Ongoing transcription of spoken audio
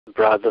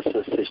Brothers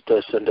and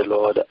sisters in the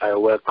Lord, I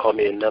welcome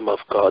you in the name of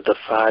God the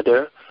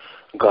Father,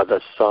 God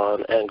the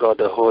Son, and God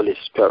the Holy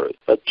Spirit.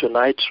 But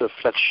tonight's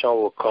reflection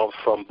will come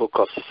from Book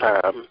of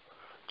Psalm,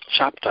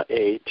 chapter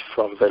 8,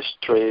 from verse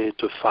 3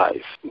 to 5.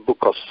 Book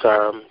of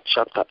Psalm,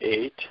 chapter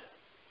 8,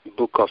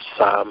 Book of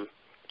Psalm,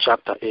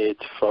 chapter 8,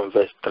 from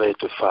verse 3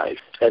 to 5.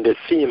 And the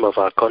theme of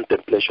our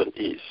contemplation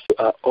is, you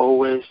are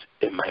always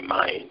in my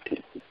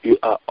mind. You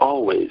are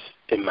always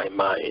in my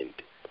mind.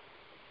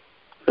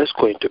 Let's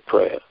go into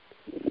prayer.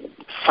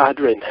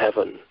 Father in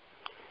heaven,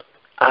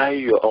 I,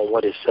 your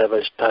unworthy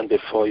servant, stand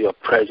before your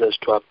presence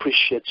to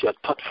appreciate your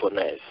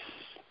thoughtfulness.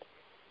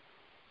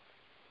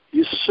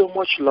 You so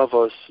much love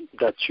us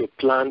that you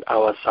planned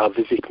our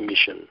salvific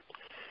mission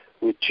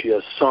with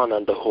your Son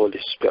and the Holy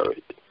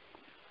Spirit.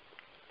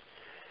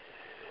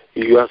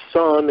 Your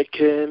Son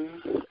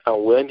came,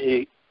 and when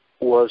he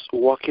was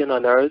walking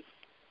on earth,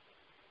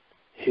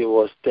 he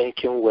was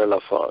thinking well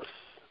of us.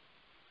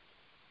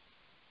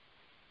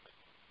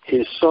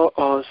 He saw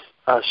us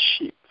as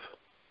sheep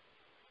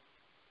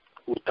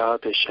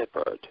without a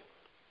shepherd.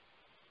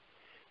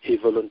 He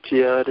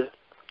volunteered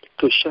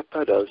to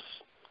shepherd us,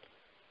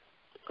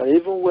 and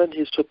even when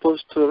he's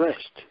supposed to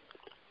rest,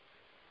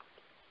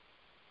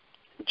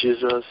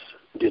 Jesus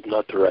did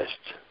not rest.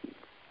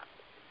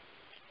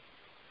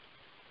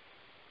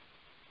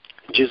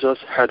 Jesus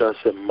had us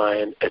in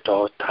mind at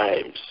all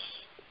times.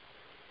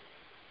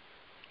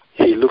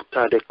 He looked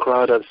at the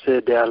crowd and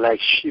said, they are like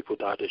sheep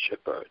without a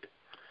shepherd.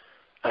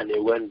 And he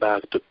went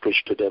back to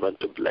preach to them and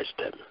to bless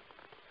them.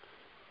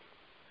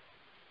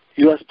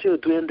 You are still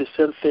doing the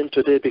same thing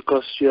today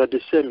because you are the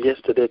same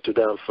yesterday,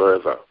 today, and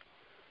forever.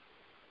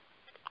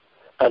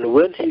 And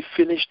when he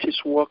finished his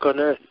work on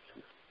earth,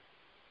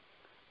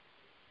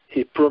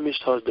 he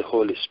promised us the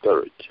Holy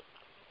Spirit.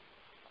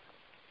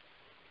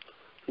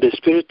 The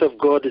Spirit of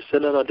God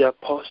descended on the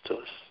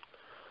apostles,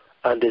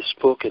 and they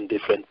spoke in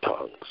different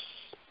tongues.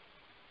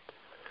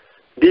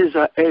 These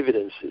are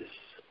evidences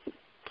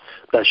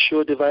that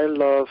show divine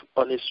love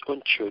on his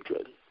own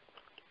children.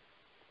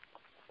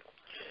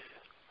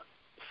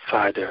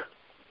 Father,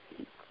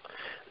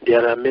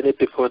 there are many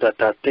people that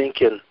are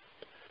thinking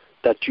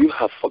that you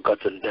have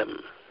forgotten them.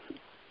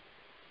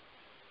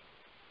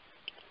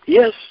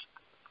 Yes,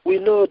 we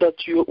know that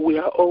we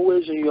are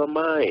always in your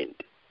mind.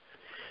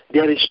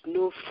 There is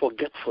no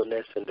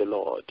forgetfulness in the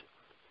Lord.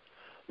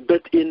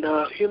 But in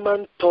our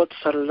human thoughts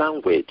and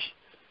language,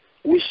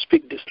 we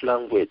speak this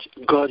language.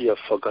 God, you have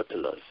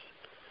forgotten us.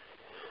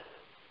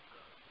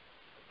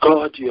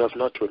 God, you have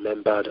not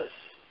remembered us.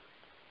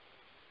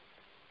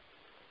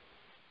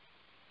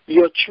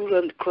 Your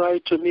children cry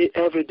to me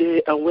every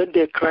day, and when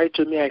they cry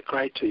to me, I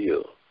cry to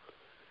you.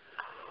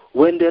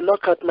 When they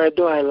knock at my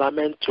door, I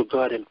lament to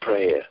God in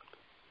prayer.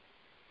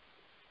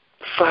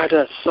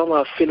 Father, some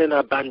are feeling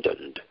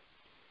abandoned.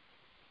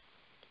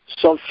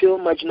 Some feel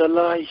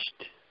marginalized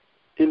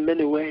in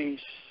many ways.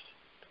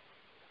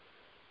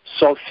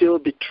 Some feel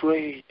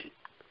betrayed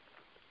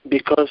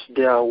because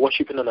they are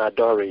worshiping and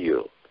adoring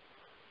you.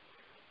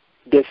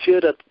 They feel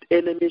that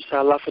enemies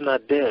are laughing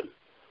at them.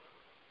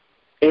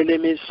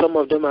 Enemies, some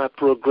of them are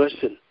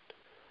progressing.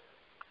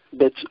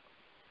 But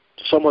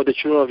some of the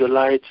children of the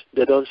light,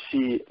 they don't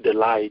see the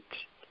light.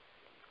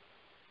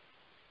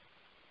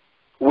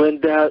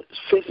 When they are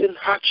facing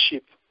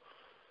hardship,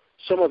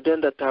 some of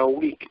them that are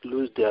weak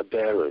lose their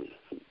bearing.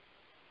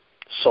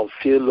 Some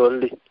feel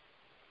lonely.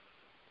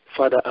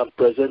 Father, I'm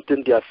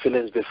presenting their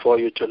feelings before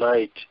you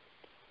tonight.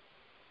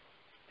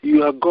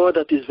 You are God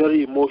that is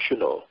very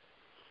emotional.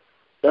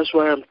 That's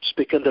why I'm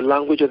speaking the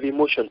language of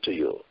emotion to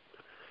you.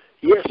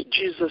 Yes,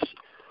 Jesus,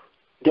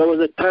 there was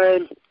a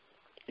time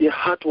your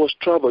heart was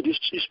troubled.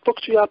 You spoke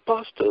to your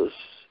apostles.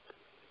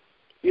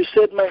 You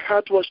said, my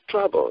heart was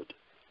troubled.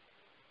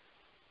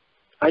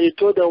 And you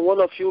told them,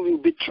 one of you will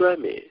betray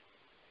me.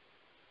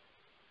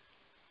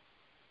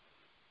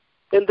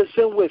 In the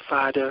same way,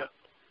 Father,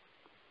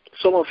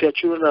 some of your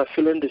children are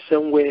feeling the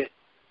same way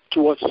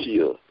towards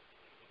you.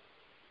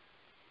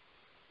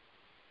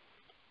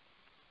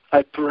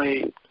 I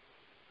pray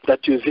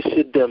that you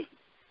visit them.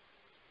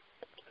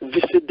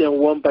 Visit them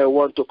one by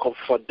one to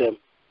comfort them.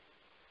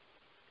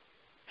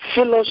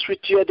 Fill us with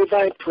your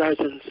divine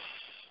presence.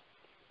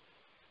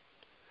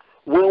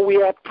 When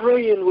we are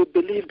praying, we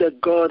believe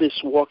that God is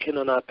working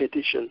on our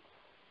petition.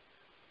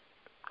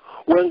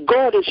 When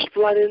God is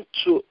planning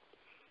to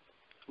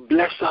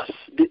bless us,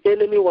 the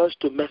enemy wants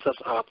to mess us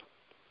up.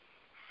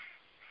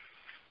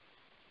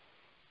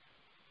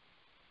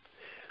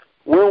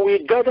 When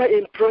we gather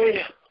in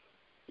prayer,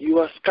 you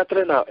are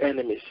scattering our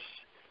enemies.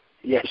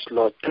 Yes,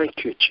 Lord,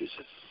 thank you,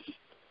 Jesus.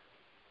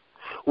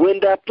 When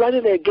they are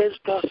planning against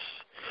us,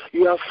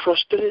 you are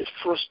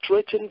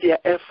frustrating their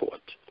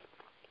effort.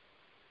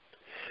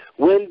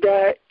 When they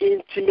are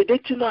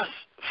intimidating us,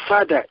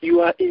 Father,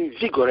 you are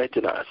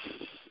invigorating us.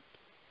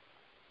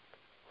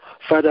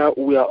 Father,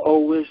 we are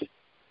always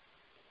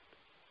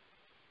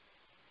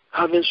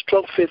having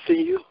strong faith in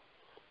you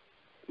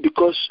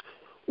because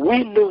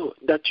we know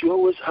that you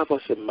always have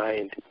us in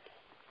mind.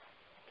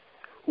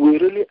 We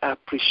really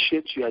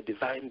appreciate your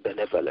divine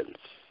benevolence.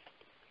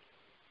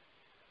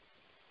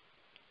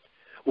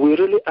 We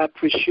really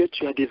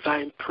appreciate your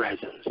divine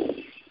presence.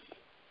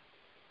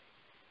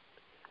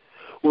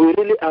 We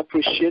really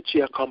appreciate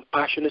your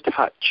compassionate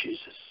heart,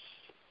 Jesus.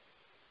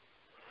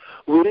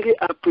 We really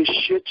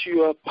appreciate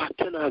your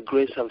paternal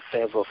grace and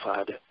favor,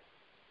 Father.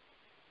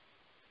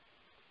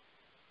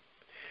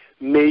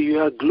 May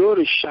your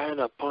glory shine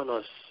upon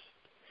us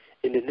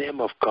in the name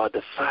of God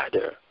the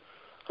Father,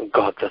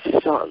 God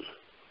the Son,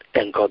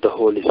 and God the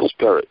Holy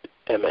Spirit.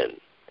 Amen.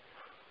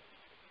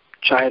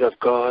 Child of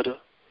God,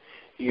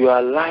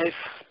 your life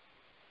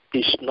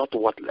is not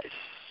worthless.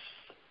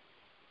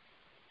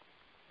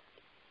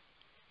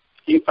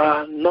 You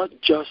are not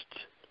just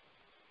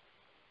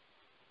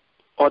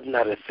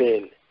ordinary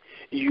thing.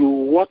 You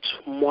worth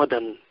more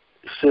than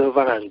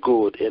silver and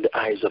gold in the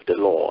eyes of the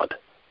Lord.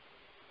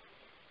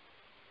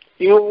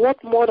 You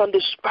worth more than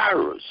the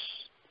sparrows.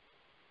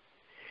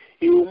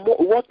 You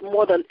worth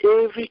more than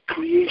every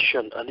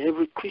creation and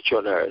every creature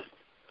on earth.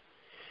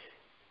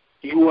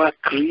 You are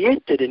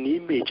created in the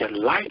image and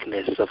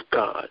likeness of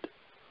God.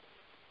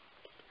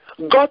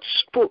 God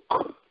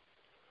spoke,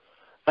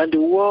 and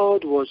the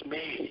world was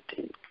made.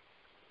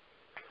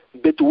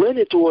 But when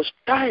it was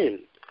time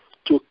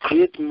to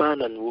create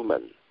man and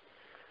woman,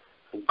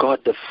 God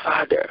the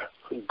Father,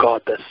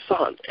 God the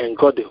Son, and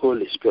God the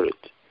Holy Spirit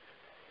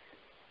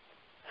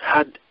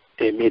had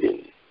a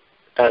meeting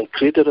and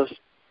created us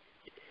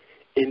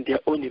in their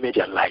own image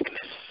and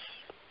likeness.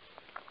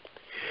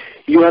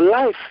 Your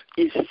life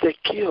is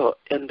secure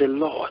in the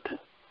Lord,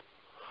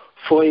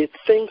 for He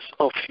thinks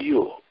of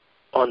you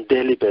on a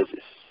daily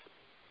basis.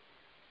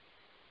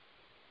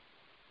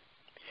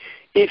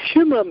 If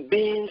human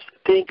beings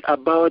think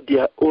about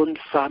their own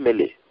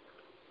family,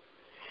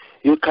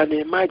 you can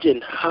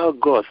imagine how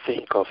God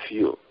thinks of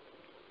you.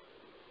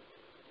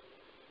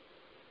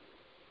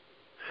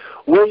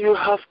 When you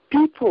have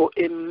people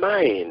in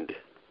mind,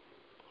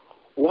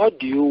 what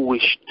do you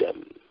wish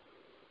them?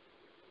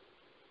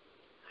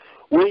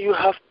 When you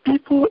have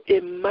people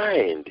in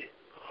mind,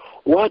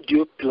 what do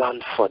you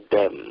plan for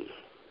them?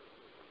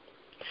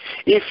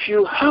 If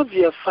you have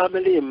your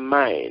family in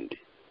mind,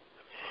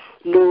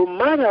 no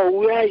matter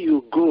where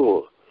you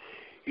go,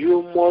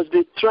 you must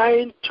be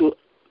trying to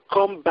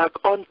come back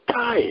on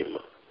time,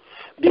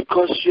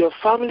 because your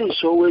family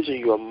is always in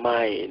your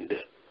mind.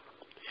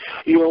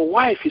 Your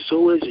wife is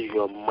always in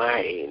your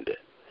mind.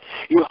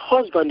 Your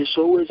husband is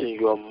always in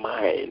your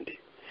mind.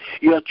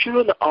 Your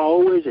children are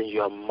always in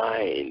your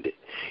mind.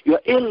 Your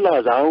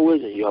in-laws are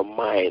always in your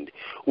mind.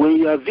 When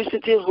you are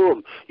visiting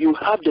home, you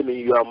have them in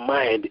your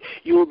mind.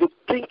 You will be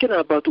thinking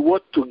about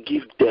what to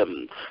give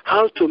them,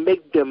 how to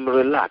make them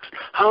relax,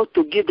 how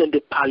to give them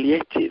the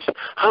palliatives,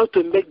 how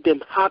to make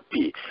them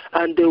happy,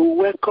 and they will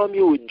welcome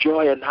you with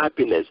joy and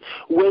happiness.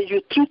 When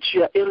you treat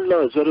your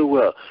in-laws very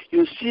well,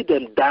 you see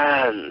them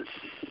dance.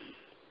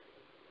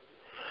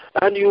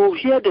 And you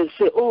hear them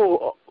say,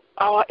 "Oh,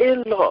 our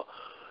in-law,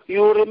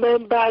 you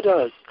remembered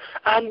us."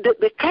 And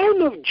the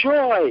kind of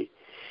joy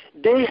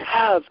they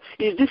have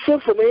is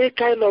different from any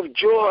kind of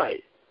joy.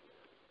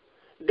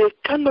 They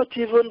cannot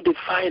even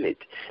define it.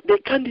 They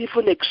can't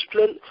even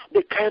explain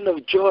the kind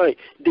of joy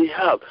they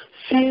have,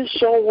 seeing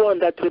someone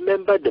that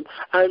remembered them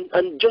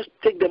and just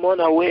take them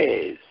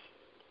unawares.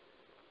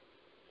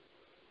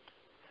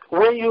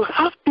 When you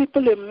have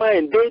people in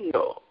mind, they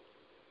know.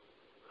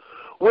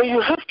 When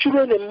you have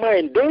children in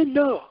mind, they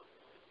know.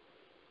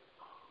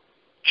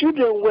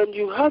 Children, when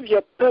you have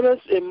your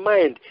parents in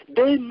mind,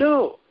 they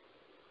know.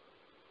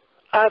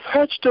 I've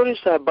heard stories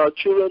about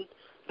children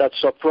that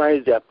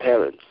surprise their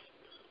parents.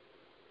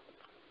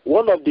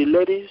 One of the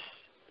ladies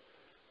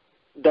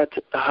that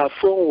her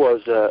phone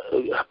was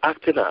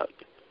acting out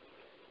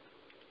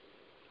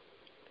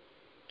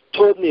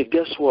told me,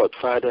 "Guess what,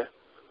 Father?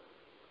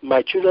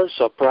 My children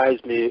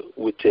surprised me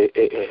with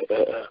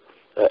a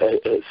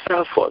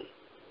cell phone.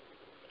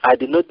 I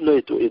did not know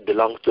it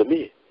belonged to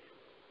me."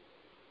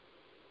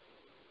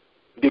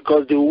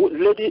 Because the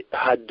lady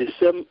had the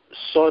same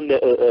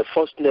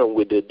first name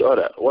with the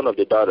daughter, one of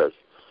the daughters.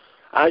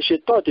 And she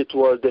thought it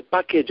was the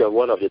package of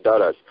one of the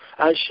daughters.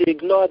 And she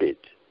ignored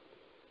it.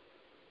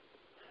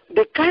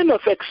 The kind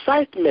of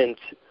excitement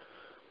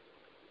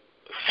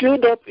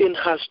filled up in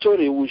her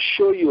story will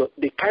show you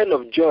the kind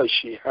of joy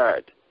she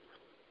had.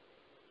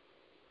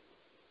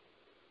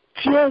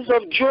 Tears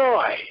of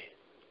joy.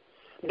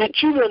 The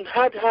children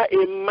had her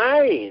in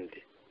mind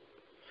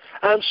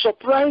and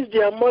surprised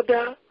their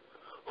mother,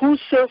 whose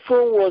cell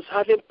phone was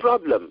having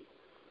problem,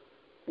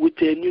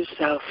 with a new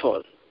cell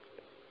phone.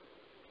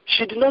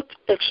 She did not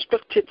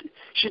expect it.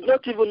 She did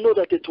not even know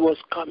that it was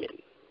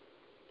coming.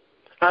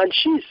 And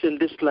she is in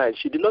this line.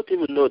 She did not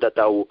even know that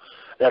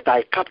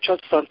I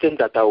captured something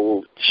that I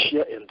will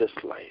share in this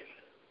line.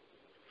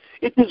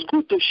 It is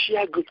good to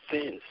share good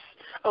things.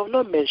 I will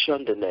not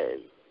mention the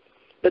name,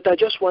 but I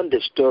just want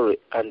the story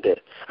and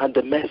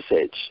the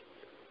message.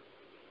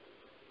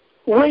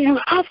 When you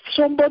have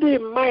somebody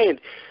in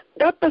mind,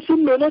 that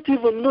person may not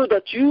even know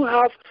that you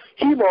have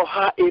him or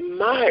her in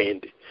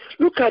mind.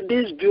 Look at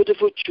these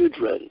beautiful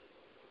children.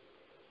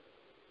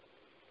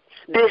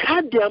 They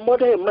had their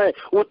mother in mind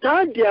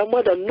without their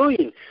mother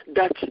knowing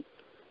that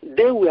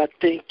they were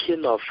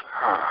thinking of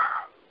her.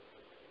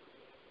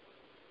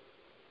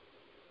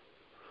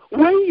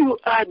 When you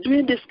are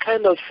doing this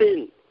kind of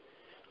thing,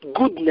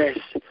 goodness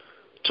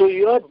to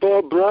your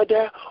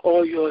brother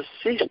or your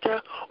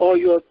sister or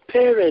your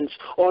parents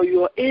or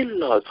your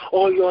in-laws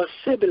or your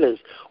siblings,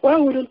 why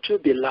wouldn't you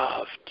be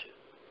loved?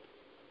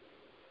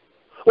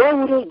 Why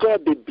wouldn't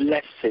God be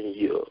blessing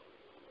you?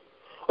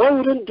 Why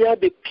wouldn't there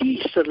be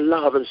peace and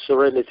love and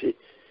serenity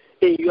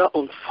in your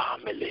own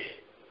family?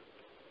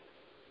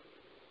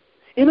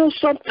 You know,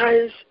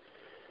 sometimes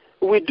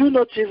we do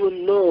not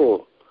even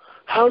know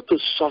how to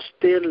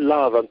sustain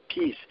love and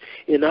peace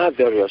in our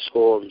various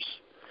homes.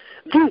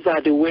 These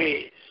are the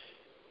ways.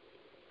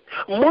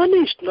 Money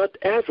is not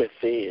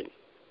everything.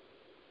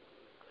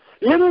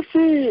 Little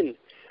thing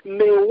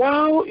may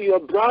wow your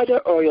brother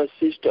or your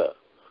sister.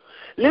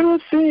 Little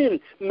thing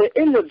may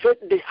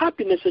elevate the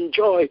happiness and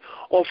joy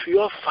of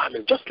your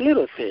family. Just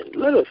little thing,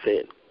 little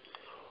thing.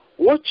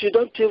 What you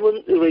don't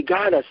even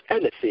regard as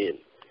anything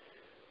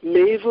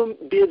may even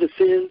be the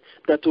thing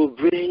that will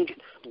bring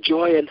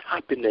joy and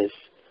happiness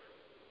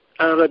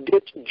and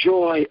radiate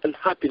joy and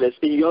happiness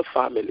in your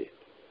family.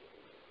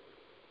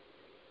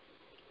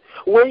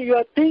 When you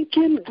are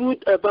thinking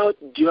good about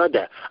the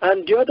other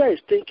and the other is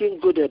thinking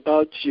good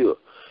about you,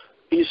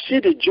 you see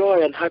the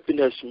joy and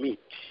happiness meet.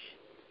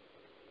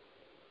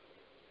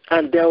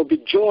 And there will be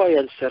joy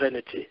and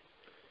serenity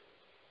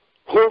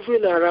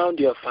hovering around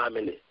your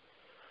family.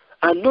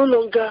 And no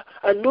longer,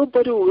 and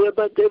nobody will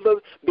ever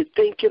be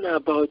thinking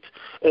about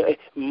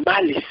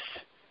malice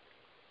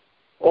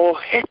or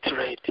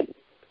hatred.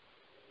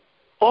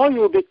 All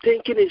you'll be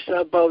thinking is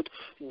about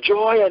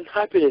joy and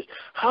happiness.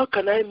 How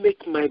can I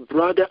make my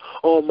brother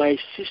or my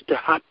sister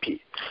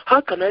happy? How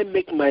can I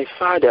make my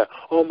father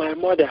or my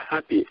mother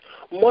happy?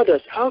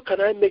 Mothers, how can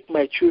I make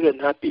my children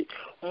happy?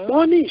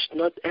 Money is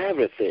not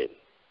everything.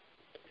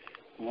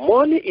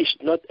 Money is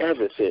not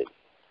everything.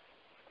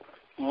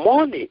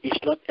 Money is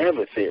not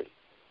everything.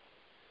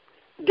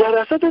 There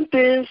are certain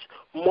things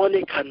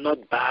money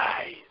cannot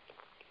buy.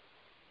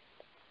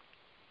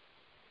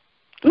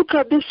 Look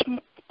at this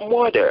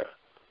mother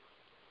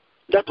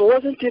that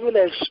wasn't even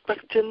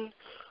expecting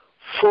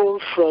phone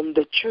from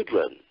the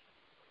children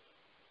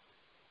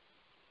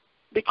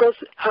because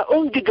her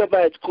own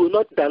gigabyte could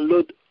not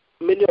download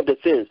many of the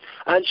things,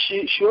 and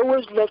she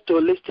always loved to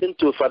listen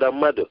to Father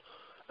Madu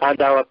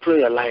and our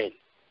prayer line.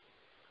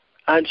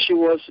 And she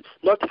was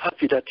not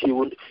happy that she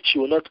would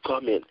not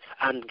come in.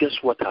 And guess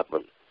what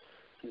happened?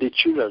 The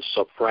children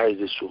surprised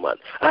this woman.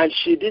 And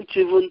she didn't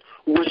even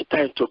waste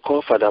time to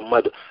call Father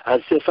Madu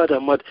and say, Father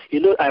Madu,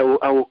 you know, I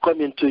will come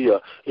into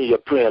your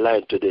prayer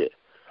line today.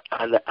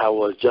 And I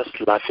was just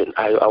laughing.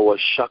 I was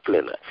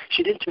chuckling.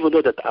 She didn't even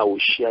know that I would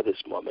share this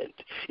moment.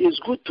 It's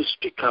good to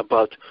speak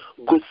about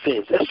good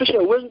things,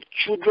 especially when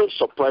children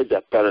surprise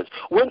their parents,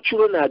 when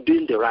children are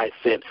doing the right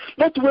thing.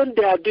 Not when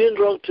they are doing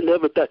wrong thing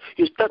every time.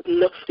 You start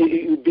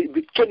you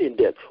be caning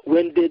them.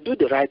 When they do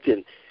the right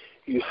thing,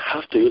 you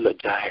have to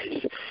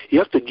eulogize. You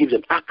have to give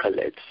them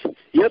accolades.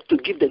 You have to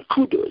give them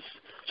kudos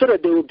so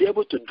that they will be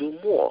able to do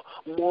more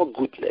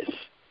goodness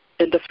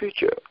in the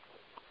future.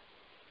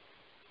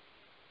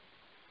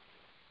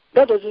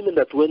 That doesn't mean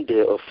that when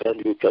they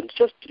offend you can't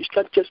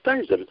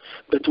chastise them.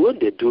 But when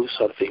they do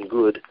something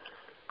good,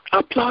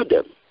 applaud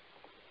them.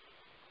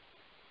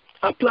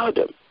 Applaud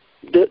them.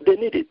 They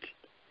need it.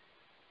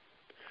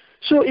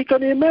 So you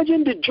can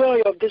imagine the joy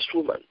of this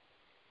woman.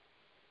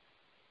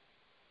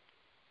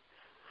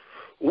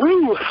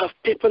 When you have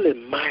people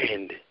in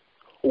mind,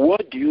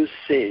 what do you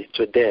say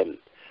to them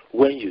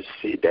when you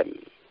see them?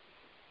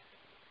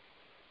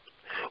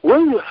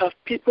 When you have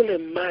people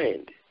in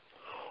mind,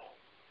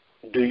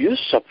 do you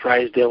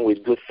surprise them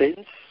with good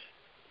things?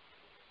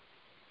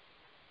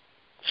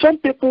 Some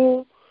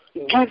people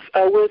give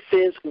away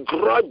things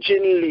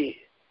grudgingly,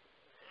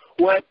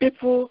 while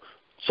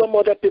some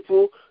other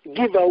people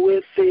give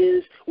away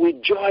things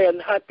with joy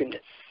and happiness.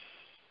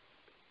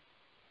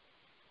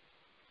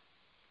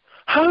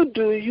 How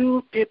do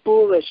you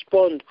people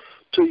respond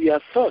to your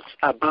thoughts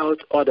about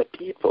other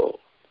people?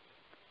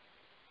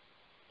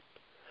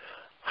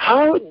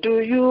 How do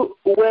you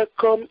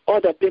welcome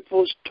other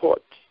people's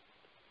thoughts?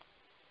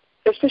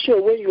 Especially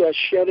when you are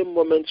sharing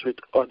moments with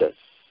others.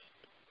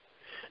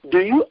 Do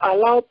you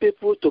allow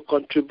people to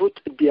contribute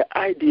their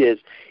ideas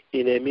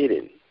in a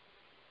meeting?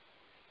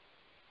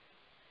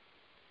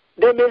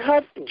 They may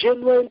have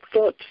genuine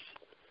thoughts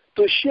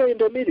to share in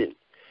the meeting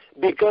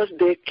because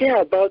they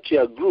care about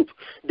your group,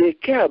 they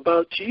care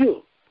about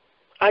you,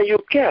 and you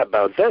care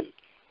about them.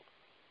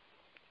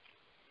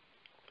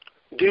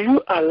 Do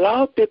you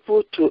allow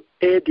people to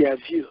air their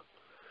view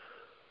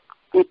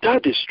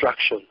without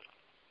distraction?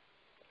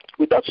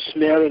 Without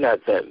smearing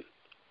at them?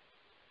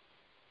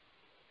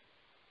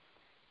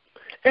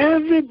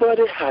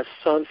 Everybody has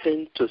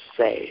something to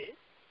say.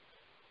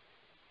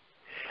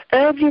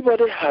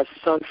 Everybody has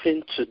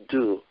something to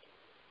do.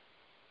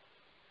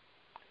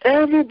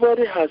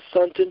 Everybody has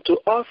something to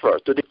offer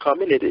to the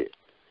community,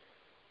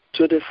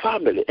 to the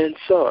family, and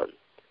so on.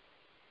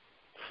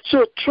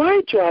 So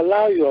try to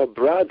allow your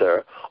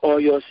brother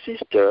or your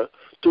sister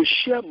to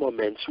share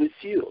moments with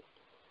you.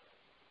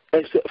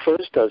 For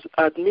instance,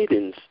 at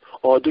meetings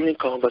or during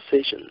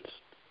conversations.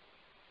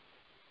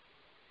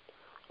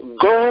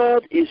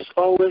 God is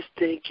always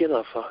thinking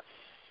of us.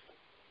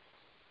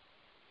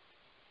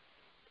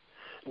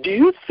 Do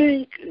you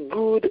think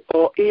good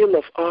or ill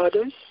of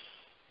others?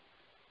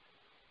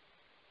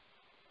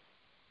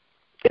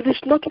 It is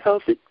not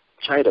healthy,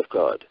 child of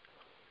God,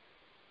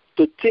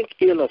 to think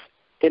ill of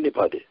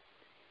anybody.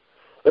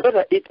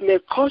 Rather, it may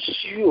cause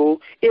you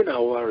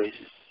inner worries.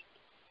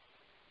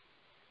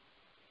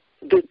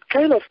 The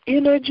kind of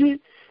energy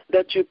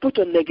that you put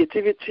on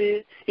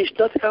negativity is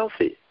not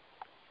healthy.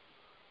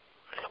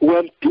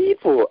 When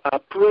people are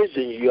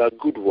praising your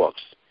good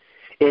works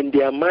in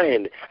their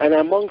mind and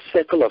among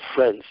circle of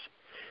friends,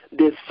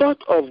 the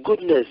thought of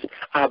goodness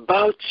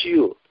about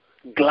you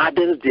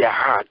gladdens their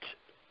heart.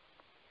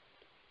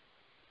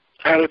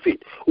 I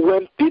repeat,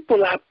 when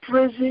people are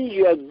praising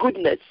your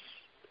goodness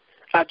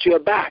at your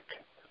back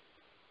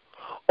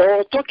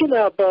or talking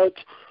about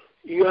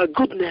your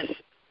goodness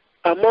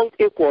among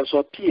equals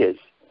or peers,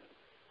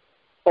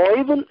 or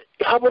even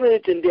having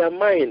it in their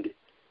mind,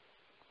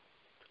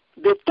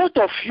 the thought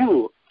of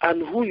you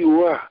and who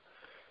you are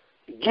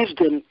gives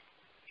them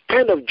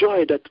kind of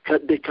joy that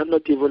they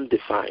cannot even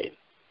define.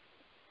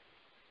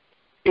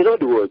 In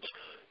other words,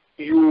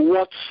 you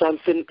watch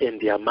something in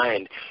their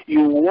mind,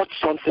 you watch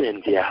something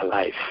in their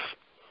life,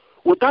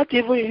 without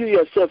even you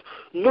yourself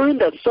knowing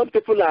that some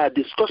people are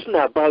discussing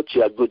about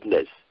your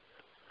goodness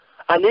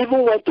and even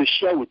want to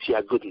share with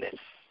your goodness.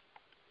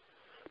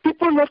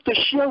 People love to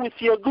share with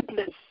your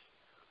goodness.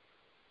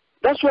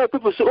 That's why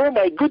people say, oh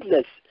my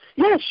goodness,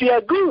 yes, you are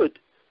good.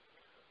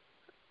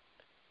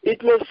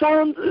 It may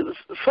sound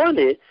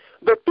funny,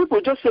 but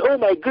people just say, oh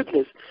my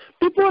goodness.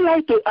 People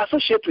like to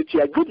associate with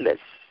your goodness.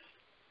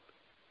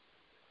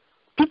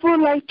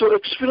 People like to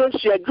experience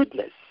your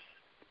goodness.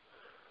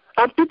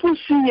 And people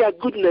see your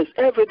goodness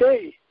every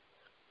day.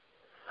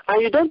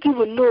 And you don't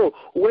even know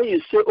when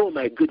you say, oh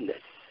my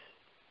goodness.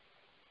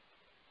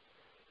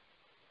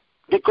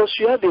 Because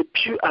you have a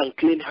pure and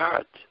clean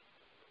heart.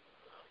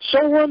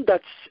 Someone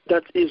that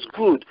is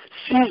good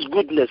sees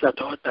goodness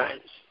at all times.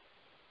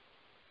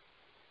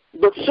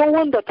 But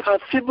someone that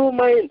has feeble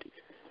mind,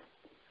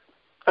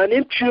 an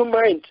impure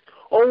mind,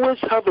 always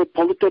have a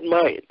polluted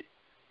mind.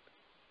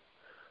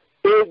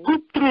 A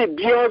good tree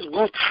bears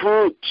good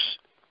fruits.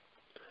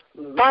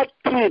 Bad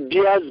tree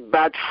bears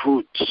bad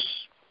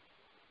fruits.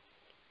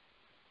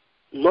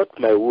 Not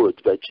my words,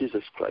 but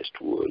Jesus Christ's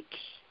words.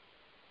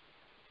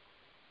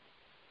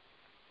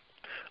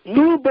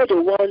 Nobody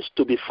wants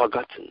to be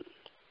forgotten.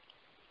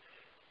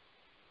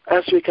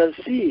 As we can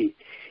see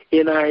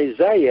in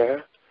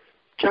Isaiah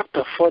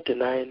chapter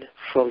 49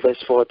 from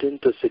verse 14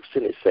 to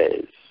 16, it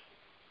says,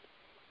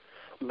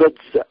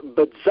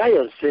 But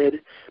Zion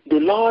said, the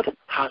Lord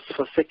has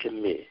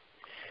forsaken me.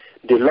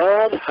 The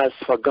Lord has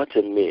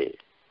forgotten me.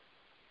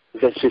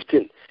 Verse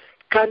 15,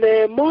 can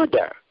a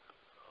mother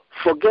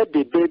forget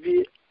the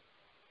baby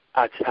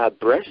at her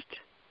breast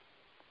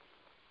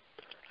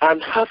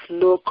and have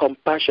no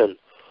compassion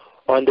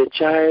on the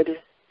child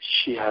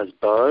she has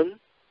born?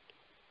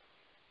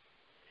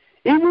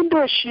 Even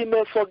though she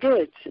may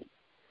forget,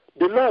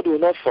 the Lord will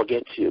not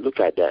forget you. Look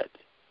at that.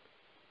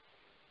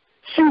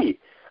 See,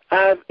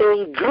 I have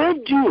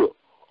engraved you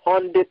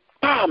on the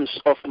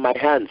palms of my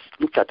hands.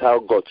 Look at how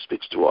God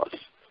speaks to us.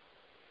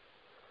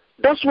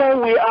 That's why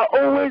we are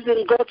always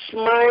in God's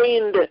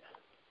mind.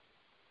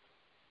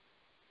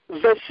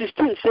 Verse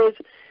 16 says,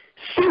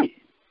 see,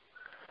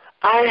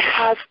 I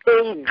have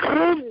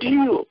engraved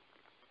you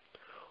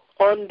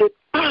on the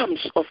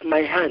palms of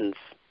my hands.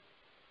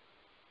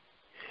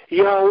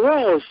 Your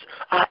walls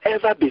are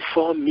ever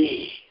before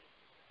me.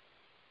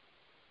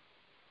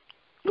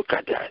 Look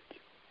at that.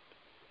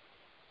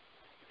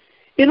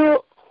 You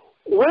know,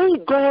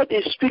 when God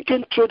is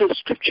speaking through the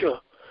scripture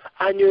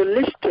and you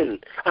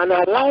listen and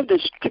allow the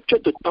scripture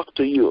to talk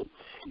to you,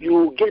 you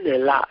will gain a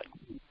lot.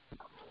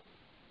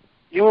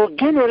 You will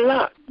gain a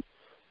lot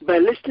by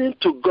listening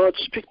to God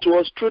speak to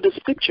us through the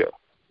scripture.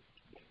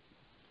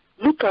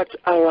 Look at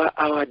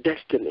our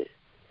destiny.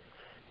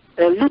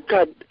 And look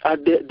at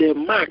the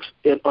marks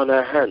on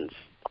our hands.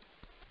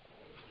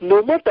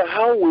 No matter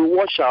how we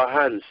wash our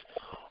hands,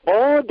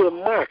 all the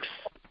marks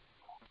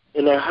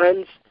in our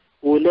hands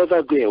will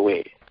never go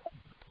away.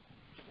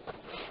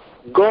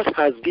 God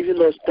has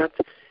given us that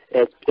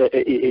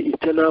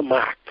eternal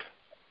mark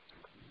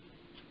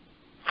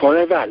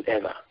forever and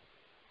ever.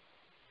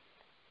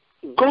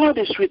 God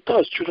is with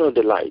us, children of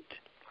the light.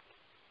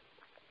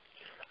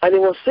 And he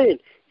was saying,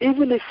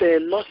 even if a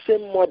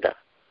nursing mother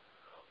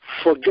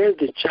forgets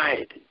the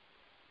child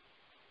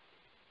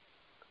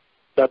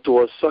that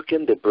was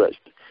sucking the breast,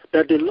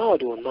 that the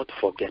Lord will not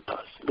forget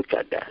us. Look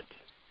at that.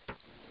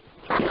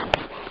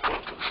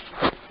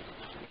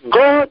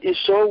 God is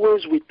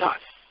always with us.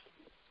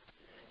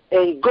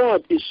 And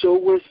God is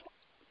always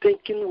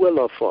thinking well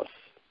of us.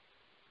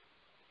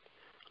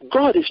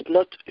 God is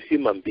not a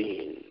human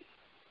being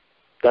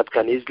that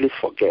can easily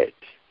forget.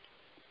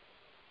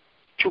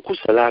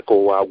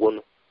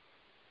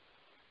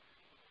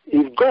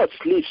 If God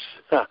sleeps,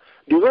 the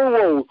whole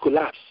world will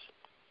collapse.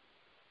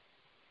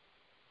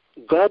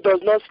 God does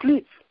not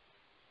sleep.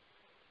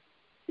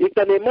 You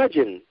can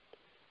imagine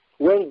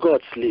when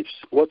God sleeps,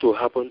 what will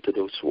happen to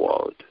this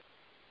world?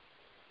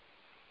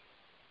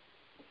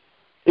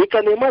 You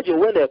can imagine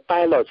when a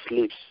pilot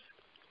sleeps,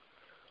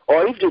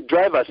 or if the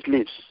driver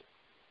sleeps,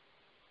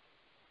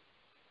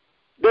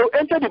 they'll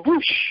enter the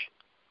bush.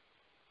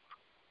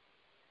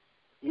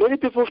 Many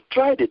people have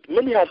tried it.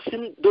 Many have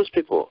seen those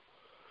people.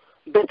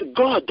 But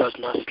God does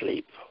not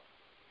sleep.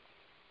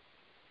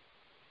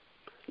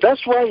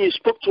 That's why he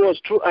spoke to us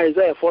through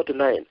Isaiah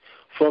 49,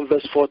 from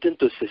verse 14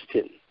 to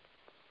 16.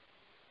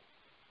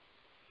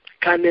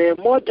 Can a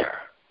mother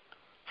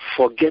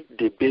forget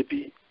the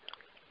baby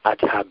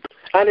at her breast?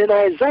 And in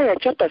Isaiah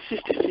chapter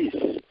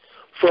 66,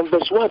 from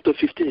verse 1 to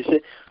 15, he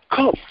said,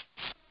 come,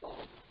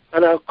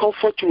 and I'll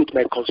comfort you with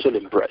my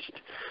consoling breast.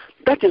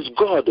 That is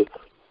God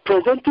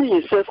presenting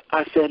himself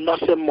as a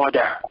nursing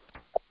mother.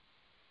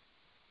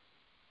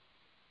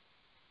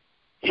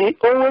 He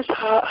always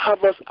has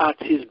us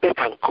at his beck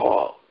and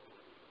call.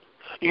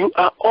 You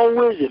are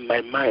always in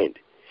my mind.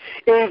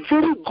 A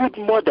very good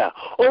mother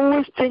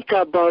always think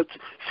about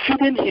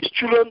feeding his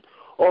children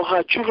or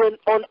her children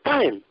on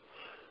time.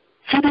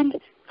 Feeding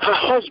her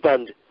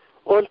husband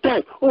on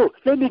time. Oh,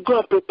 let me go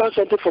and prepare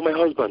something for my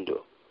husband.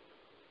 Though.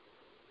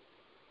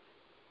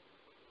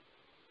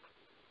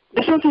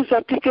 The same thing is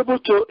applicable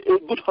to a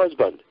good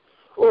husband.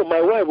 Oh,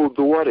 my wife will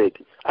be worried.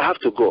 I have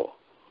to go.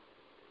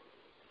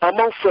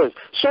 Among friends,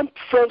 some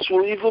friends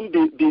will even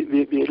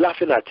be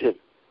laughing at him.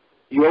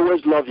 You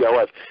always love your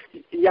wife.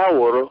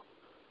 Yaworo,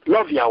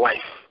 love your wife.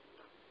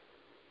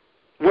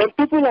 When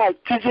people are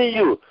teasing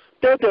you,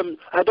 tell them,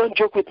 I don't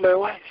joke with my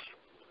wife.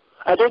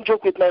 I don't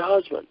joke with my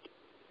husband.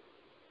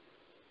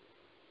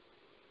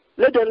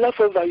 Let them laugh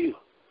over you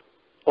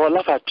or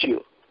laugh at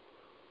you.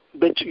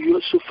 But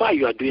so far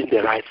you are doing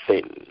the right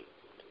thing.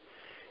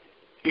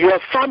 Your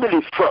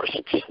family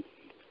first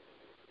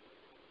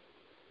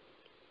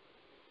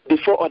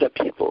before other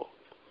people.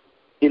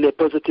 In a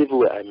positive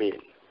way, I mean.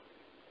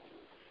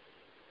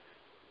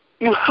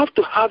 You have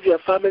to have your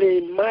family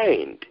in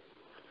mind.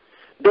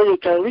 Then you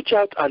can reach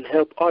out and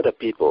help other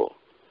people.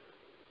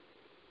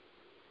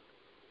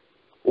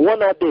 One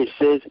day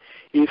says,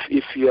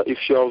 if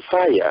you're on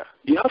fire,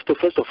 you have to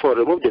first of all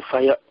remove the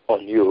fire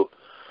on you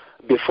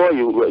before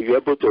you're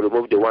able to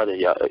remove the one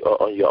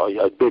on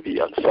your baby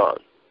and son.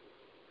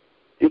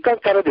 You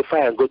can't carry the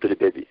fire and go to the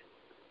baby.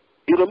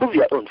 You remove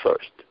your own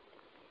first.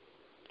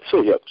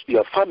 So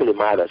your family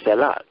matters a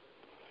lot.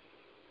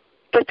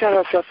 Take care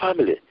of your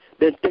family,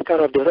 then take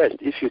care of the rest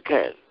if you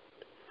can.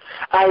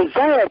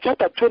 Isaiah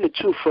chapter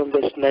 22 from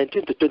verse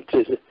 19 to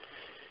 23 says,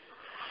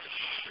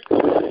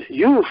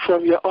 you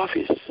from your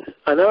office,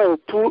 and I will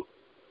pull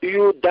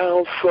you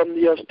down from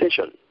your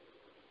station.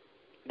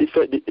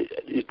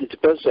 It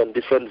depends on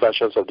different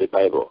versions of the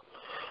Bible.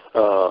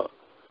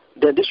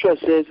 Then this one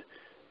says,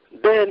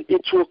 then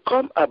it will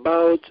come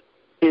about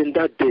in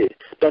that day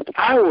that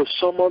I will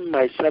summon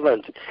my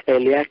servant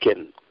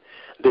Eliakim,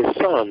 the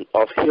son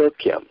of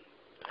Hilkiah,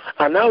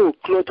 and I will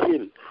clothe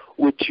him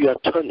with your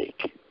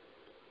tunic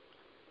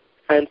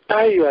and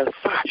tie your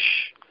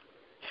sash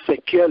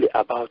securely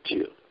about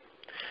you.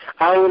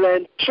 I will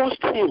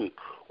entrust him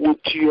with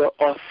your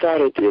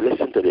authority.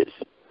 Listen to this.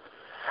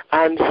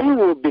 And he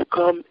will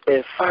become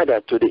a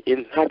father to the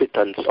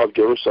inhabitants of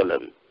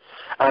Jerusalem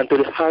and to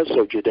the house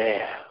of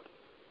Judea.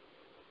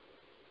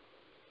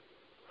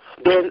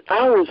 Then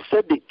I will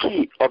set the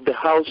key of the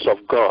house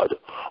of God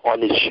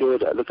on his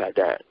shoulder. Look at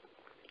that.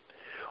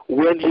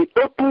 When he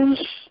opens,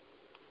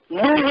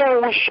 no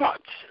one will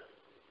shut.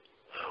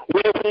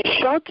 When he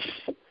shuts,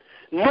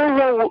 no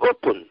one will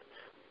open.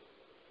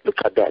 Look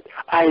at that.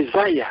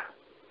 Isaiah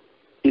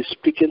is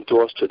speaking to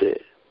us today.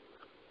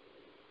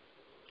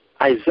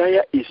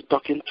 Isaiah is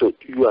talking to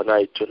you and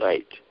I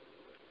tonight.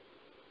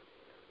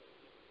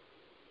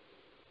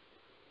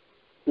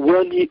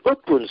 When he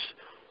opens,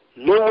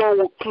 no one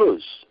will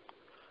close.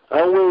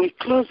 And when he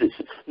closes,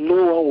 no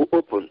one will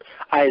open.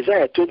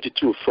 Isaiah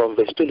 22 from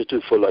verse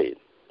 22 following.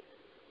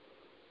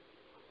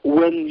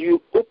 When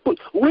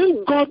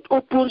God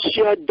opens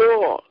your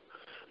door,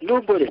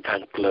 nobody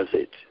can close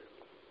it.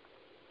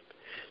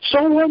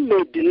 Someone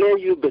may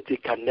delay you, but he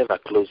can never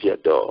close your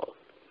door.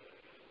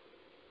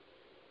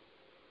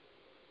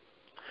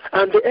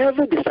 And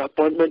every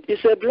disappointment is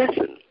a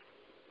blessing.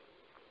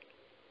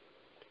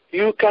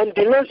 You can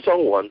delay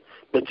someone,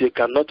 but you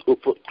cannot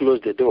close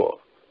the door.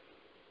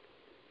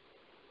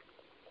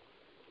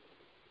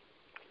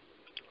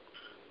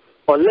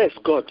 Unless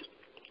God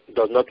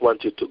does not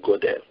want you to go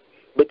there.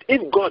 But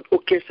if God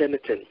okays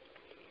anything,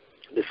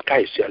 the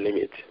sky is your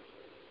limit.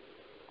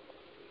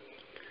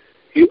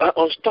 You are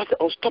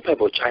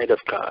unstoppable child of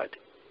God.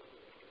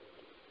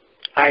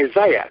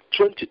 Isaiah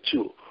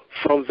 22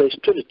 from verse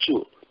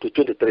 22 to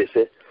 23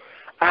 says,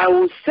 I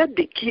will set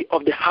the key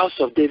of the house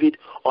of David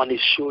on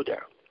his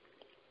shoulder.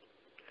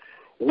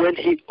 When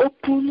he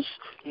opens,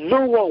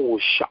 no one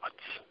will shut.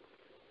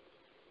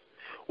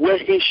 When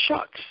he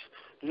shuts,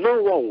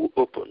 no one will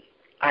open.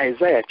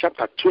 Isaiah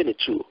chapter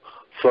 22,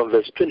 from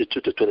verse 22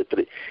 to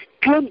 23.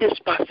 Claim this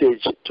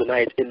passage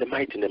tonight in the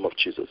mighty name of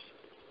Jesus.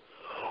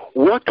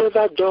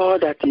 Whatever door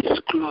that is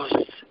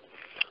closed,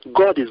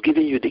 God is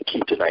giving you the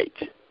key tonight.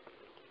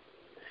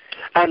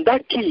 And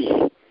that key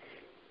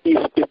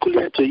is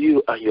peculiar to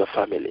you and your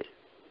family.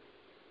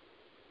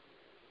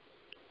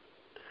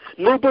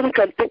 Nobody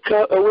can take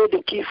away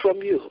the key from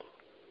you.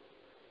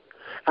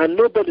 And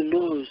nobody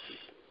knows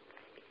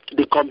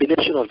the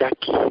combination of that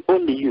key,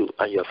 only you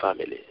and your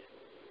family.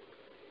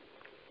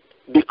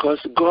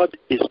 Because God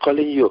is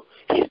calling you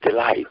his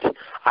delight.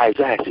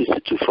 Isaiah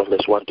 62 from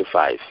verse 1 to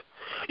 5.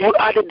 You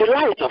are the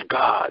delight of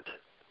God.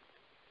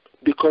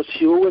 Because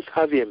he always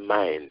have you in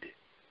mind.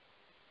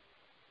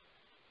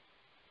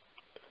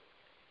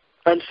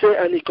 And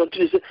he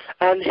continues,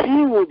 and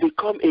he will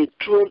become a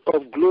throne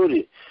of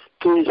glory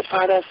to his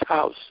father's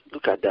house.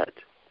 Look at that.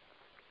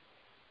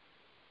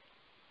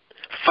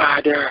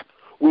 Father,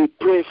 we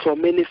pray for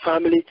many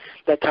families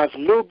that have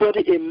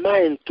nobody in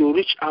mind to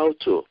reach out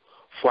to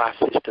for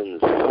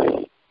assistance.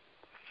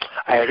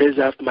 I raise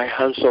up my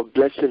hands of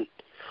blessing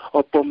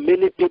upon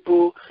many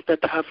people that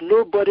have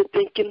nobody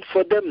thinking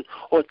for them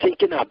or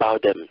thinking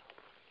about them.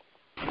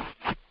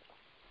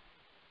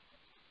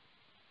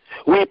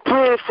 We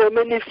pray for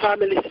many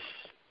families,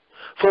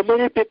 for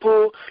many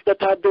people that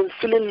have been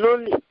feeling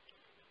lonely,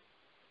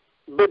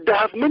 but they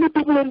have many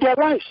people in their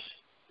lives.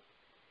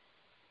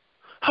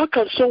 How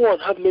can someone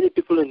have many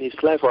people in his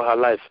life or her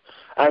life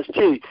and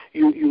still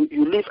you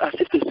live as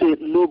if to say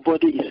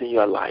nobody is in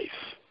your life?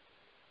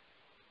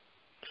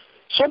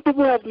 Some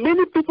people have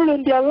many people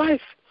in their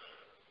life,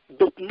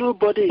 but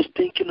nobody is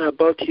thinking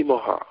about him or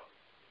her.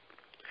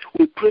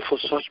 We pray for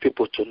such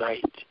people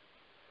tonight,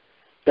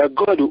 that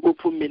God will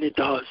open many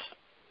doors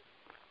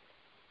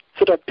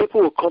so that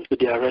people will come to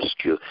their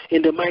rescue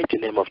in the mighty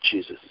name of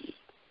Jesus.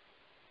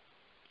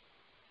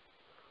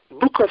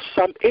 Book of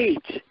Psalm 8,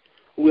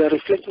 we are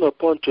reflecting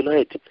upon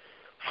tonight,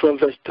 from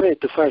verse 3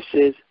 to 5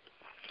 says,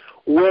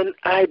 when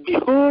I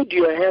behold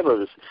your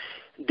heavens,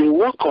 the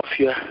work of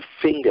your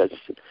fingers,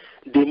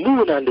 the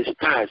moon and the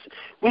stars,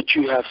 which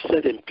you have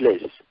set in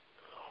place,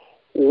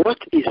 what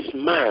is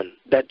man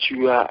that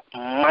you are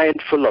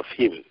mindful of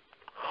him?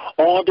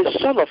 Or the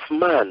son of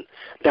man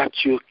that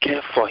you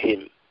care for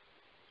him?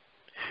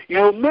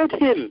 You made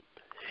him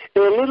a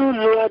little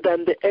lower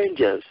than the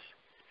angels.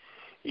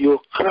 You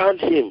crowned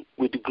him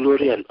with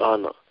glory and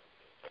honor.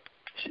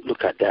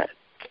 Look at that.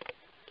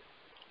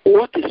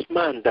 What is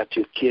man that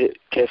you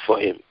care for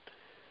him?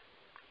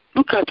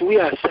 Look at we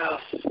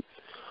ourselves.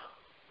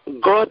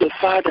 God the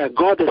Father,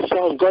 God the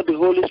Son, God the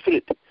Holy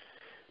Spirit.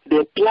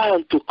 They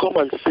plan to come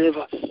and save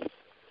us,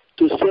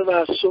 to save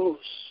our souls.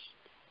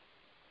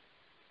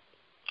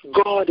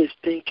 God is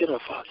thinking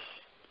of us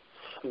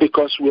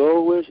because we're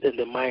always in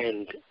the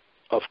mind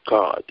of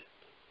God.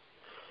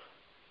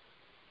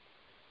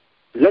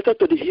 Letter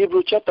to the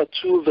Hebrew chapter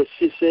 2 verse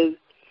 6 says,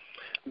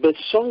 but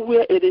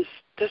somewhere it is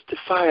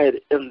testified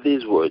in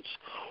these words,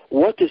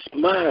 what is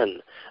man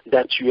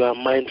that you are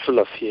mindful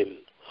of him?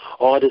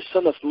 Or the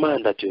son of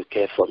man that you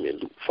care for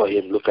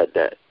him? Look at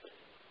that.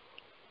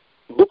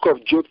 Book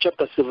of Job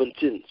chapter 7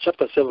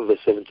 verse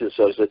 17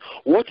 says,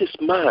 what is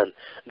man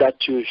that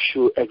you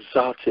should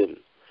exalt him,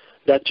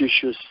 that you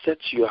should set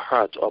your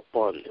heart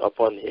upon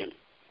him?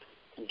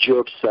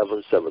 Job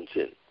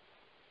 7:17.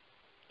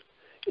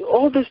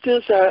 All these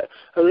things are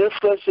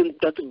referencing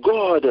that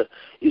God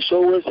is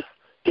always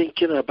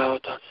thinking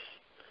about us.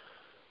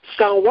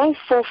 Psalm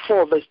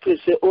 144 verse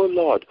 3 says, oh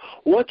Lord,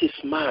 what is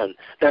man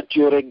that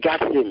you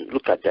regard him?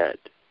 Look at that.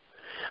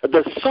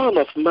 The son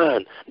of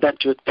man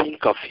that you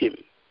think of him.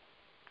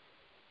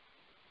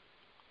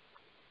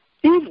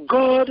 If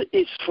God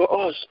is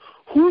for us,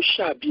 who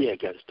shall be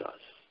against us?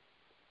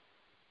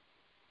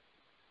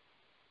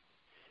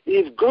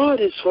 If God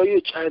is for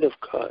you, child of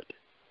God,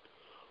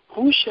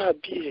 who shall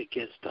be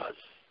against us?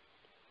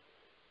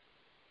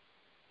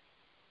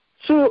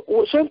 So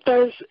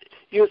sometimes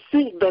you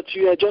think that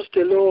you are just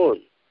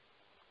alone,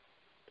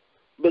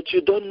 but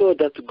you don't know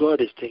that God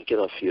is thinking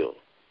of you.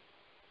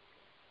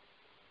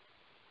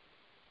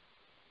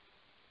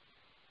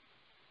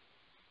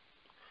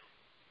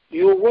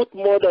 You are worth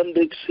more than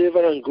the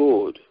silver and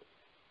gold.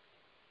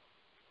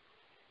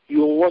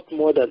 You are worth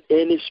more than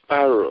any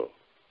sparrow.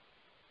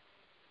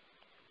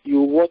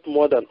 You are worth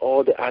more than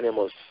all the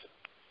animals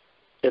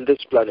in this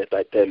planet,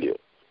 I tell you.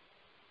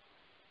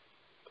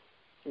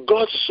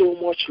 God so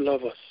much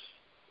loves us.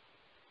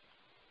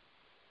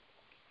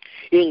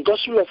 In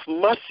Gospel of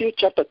Matthew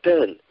chapter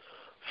 10,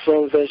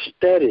 from verse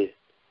 30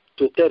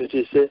 to 32,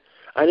 it says,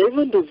 and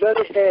even the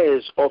very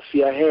hairs of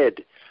your head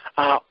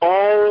are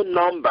all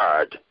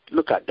numbered.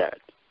 Look at that.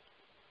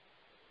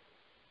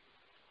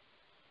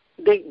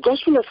 The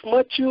Gospel of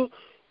Matthew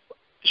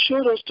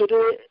showed us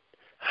today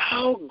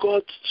how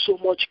God so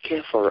much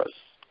cares for us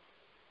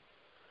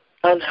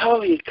and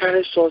how he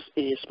carries us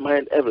in his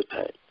mind every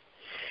time.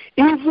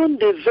 Even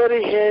the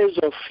very hairs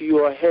of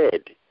your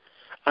head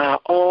are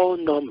all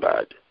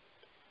numbered.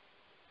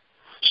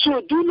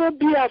 So do not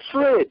be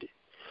afraid,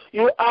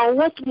 You are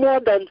worth more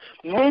than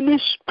many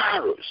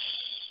sparrows.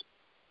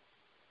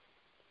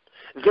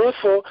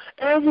 Therefore,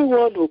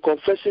 everyone who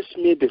confesses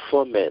me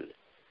before men,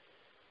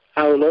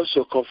 I will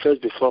also confess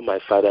before my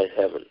Father in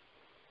heaven.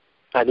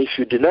 And if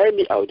you deny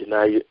me, I will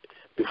deny you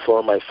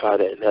before my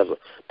Father in heaven.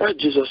 That's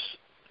Jesus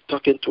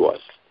talking to us.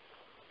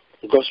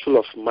 Gospel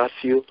of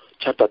Matthew,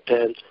 chapter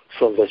 10,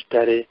 from verse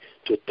 30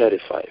 to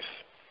 35.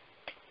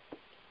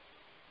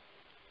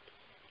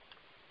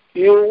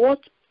 You want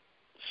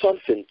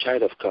something,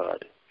 child of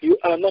God. You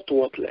are not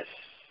worthless.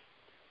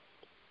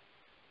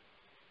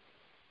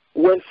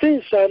 When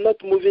things are not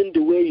moving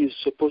the way you're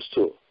supposed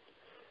to,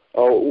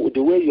 or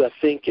the way you are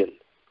thinking,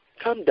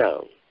 calm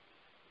down.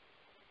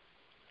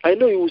 I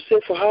know you will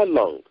say, for how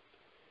long?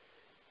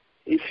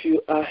 If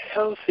you are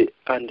healthy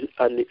and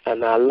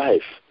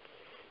alive,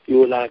 you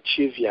will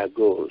achieve your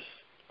goals.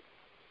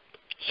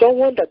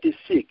 Someone that is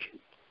sick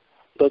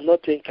does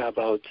not think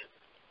about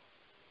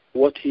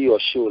what he or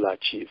she will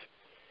achieve.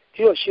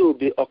 He or she will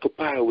be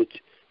occupied with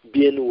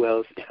being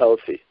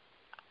healthy.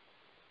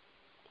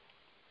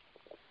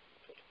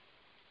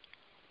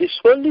 It's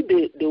only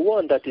the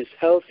one that is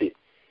healthy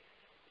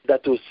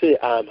that will say,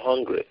 I am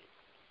hungry.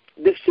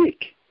 The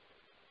sick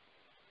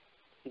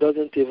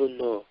doesn't even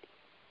know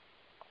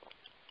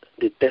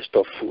the taste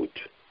of food.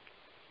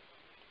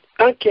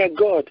 Thank you,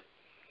 God,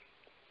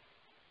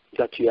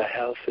 that you are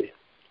healthy.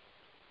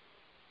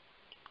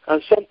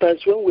 And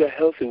sometimes when we are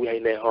healthy, we are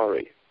in a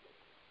hurry.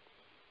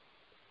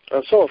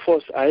 And some of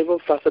us are even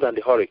faster than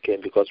the hurricane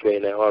because we're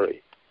in a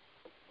hurry.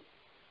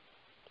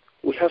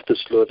 We have to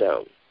slow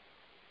down.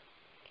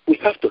 We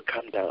have to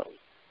calm down.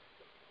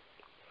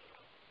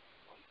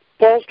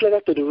 Paul's letter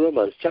to the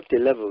Romans, chapter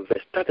 11,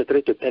 verse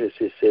 33 to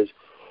 36 says,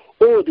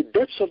 Oh, the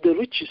depths of the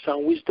riches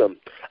and wisdom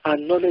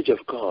and knowledge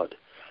of God,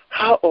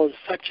 how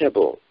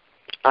unsearchable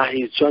are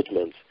his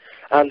judgments,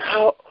 and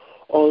how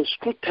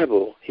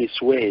unscrutable his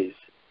ways.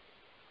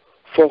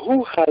 For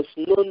who has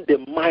known the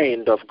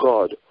mind of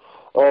God,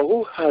 or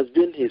who has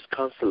been his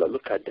counselor?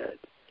 Look at that.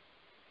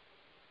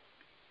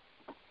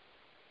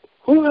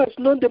 Who has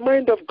known the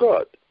mind of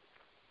God,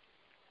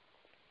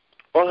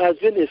 or has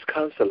been his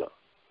counselor?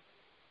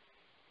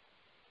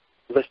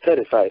 Verse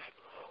 35.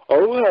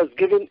 Or who has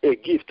given a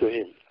gift to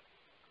him,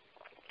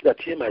 that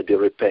he might be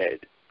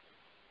repaired?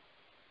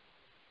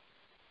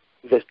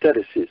 Verse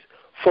 36.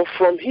 For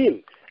from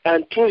him,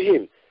 and through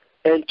him,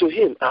 and to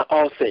him are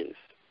all things.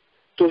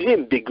 To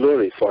him be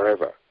glory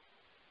forever.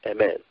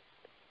 Amen.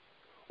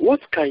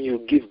 What can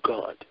you give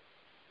God?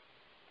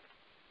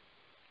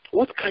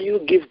 What can you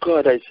give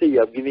God? I say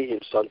you are giving him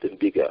something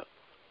bigger.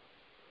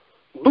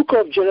 Book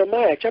of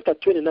Jeremiah, chapter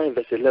 29,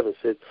 verse 11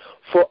 says,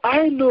 For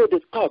I know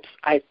the thoughts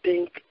I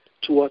think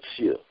towards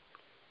you,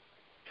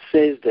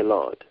 says the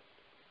Lord.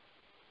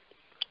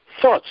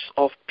 Thoughts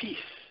of peace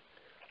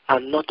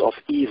and not of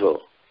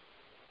evil,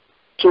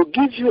 to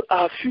give you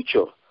a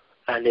future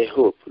and a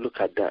hope.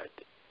 Look at that.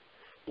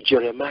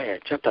 Jeremiah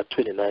chapter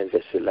 29,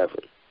 verse 11.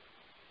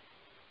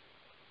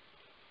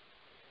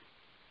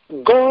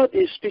 God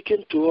is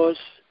speaking to us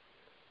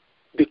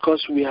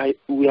because we are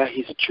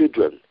his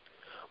children.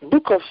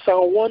 Book of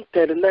Psalm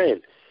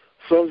 139,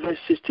 from verse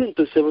 16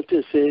 to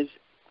 17 says,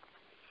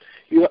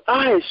 Your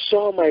eyes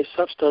saw my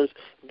substance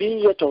being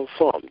yet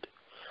unformed,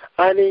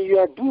 and in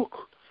your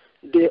book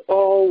they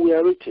all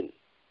were written,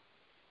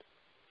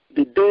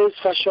 the days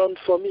fashioned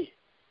for me,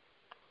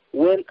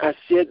 when as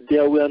yet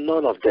there were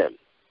none of them.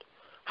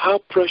 How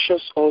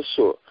precious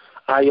also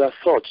are your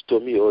thoughts to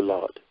me, O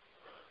Lord.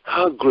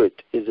 How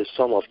great is the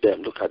sum of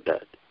them. Look at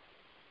that.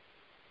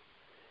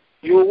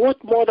 You are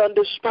worth more than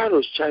the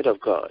sparrows, child of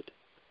God.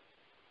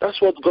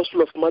 That's what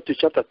Gospel of Matthew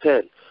chapter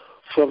 10,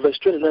 from verse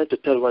 29 to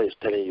 31 is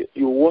telling you.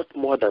 You are worth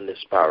more than the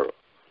sparrow.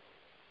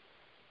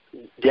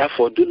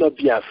 Therefore, do not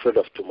be afraid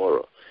of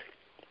tomorrow.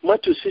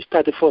 Matthew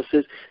 6:34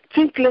 says,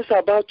 think less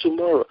about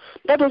tomorrow.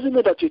 That doesn't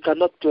mean that you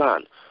cannot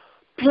plan.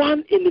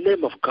 Plan in the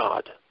name of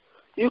God.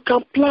 You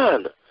can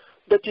plan.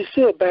 That you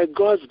say, by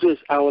God's grace,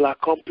 I will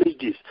accomplish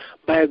this.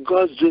 By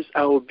God's grace,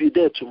 I will be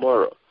there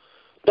tomorrow.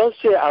 Don't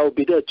say, I will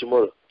be there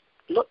tomorrow.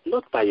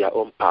 Not by your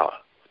own power.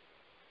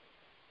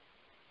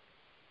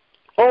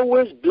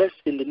 Always bless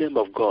in the name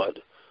of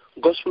God.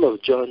 Gospel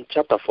of John,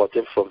 chapter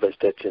 14, from verse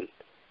 13.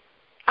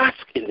 Ask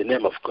in the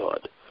name of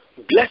God.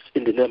 Bless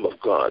in the name of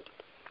God.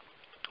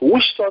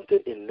 Wish something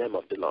in the name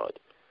of the Lord.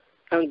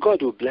 And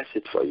God will bless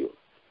it for you.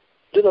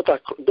 Do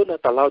not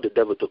allow the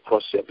devil to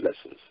cross your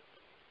blessings.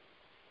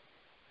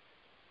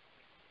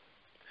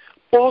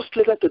 Paul's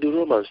letter to the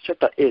Romans,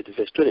 chapter 8,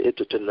 verse 28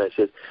 to 29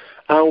 says,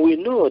 And we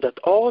know that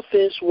all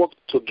things work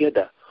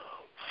together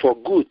for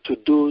good to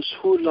those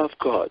who love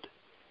God,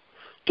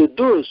 to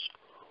those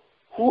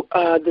who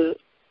are the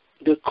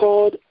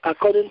called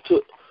according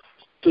to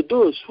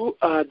those who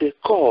are the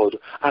called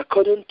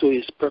according to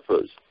his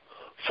purpose,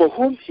 for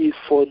whom he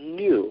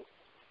foreknew,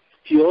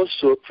 he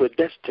also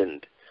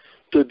predestined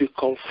to be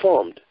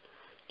conformed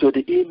to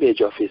the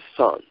image of his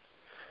Son,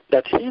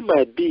 that he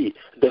might be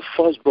the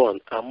firstborn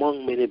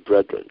among many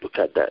brethren. Look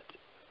at that.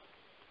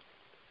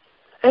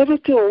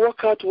 Everything will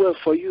work out well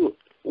for you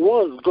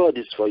once God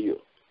is for you.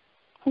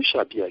 who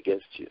shall be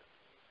against you?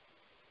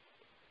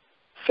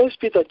 1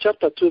 Peter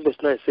chapter 2 verse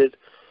 9 says,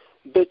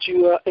 but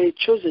you are a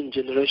chosen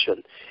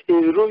generation, a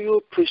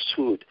royal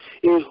priesthood,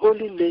 a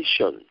holy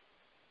nation,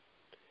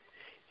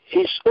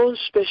 his own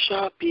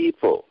special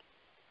people,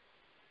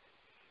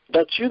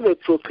 that you may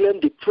proclaim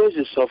the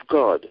praises of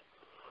God,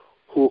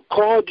 who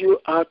called you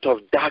out of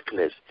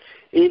darkness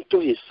into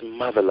his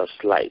marvelous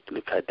light.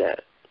 Look at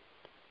that.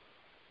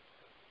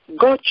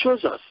 God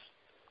chose us.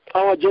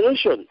 Our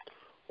generation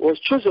was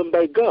chosen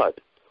by God.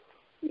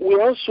 We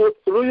are also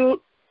royal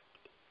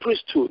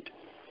priesthood,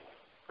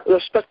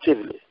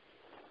 respectively.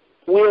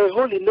 We are a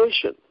holy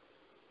nation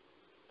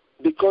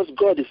because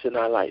God is in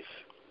our life.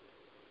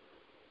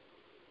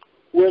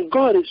 When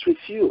God is with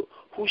you,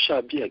 who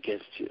shall be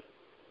against you?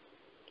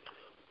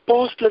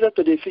 Paul's letter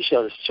to the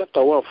Ephesians,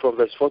 chapter 1, from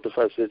verse 4 to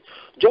 5 says,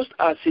 just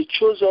as he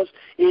chose us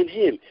in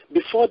him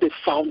before the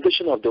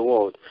foundation of the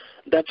world,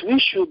 that we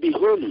should be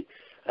holy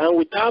and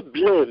without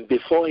blame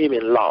before him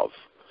in love,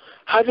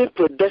 having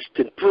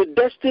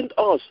predestined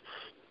us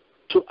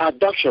to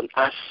adoption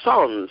as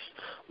sons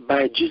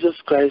by Jesus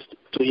Christ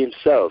to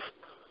himself,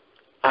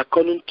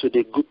 according to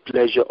the good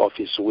pleasure of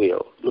his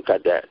will. Look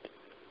at that.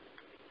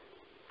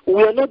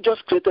 We are not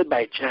just created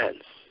by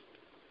chance.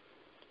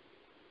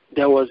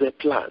 There was a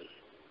plan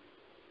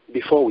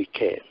before we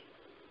came.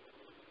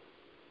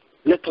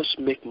 Let us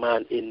make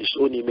man in his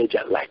own image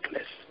and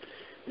likeness.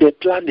 They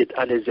planned it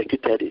and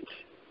executed it.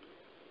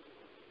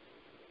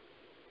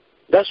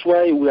 That's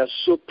why we are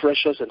so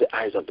precious in the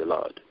eyes of the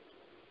Lord.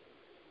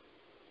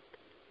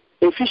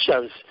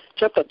 Ephesians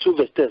chapter 2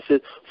 verse 10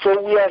 says,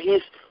 for we are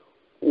his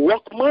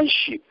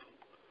workmanship,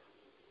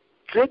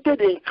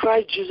 created in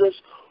Christ Jesus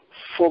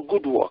for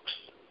good works,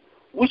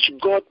 which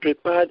God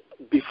prepared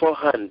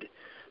beforehand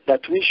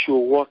that we should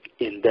walk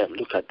in them.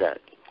 Look at that.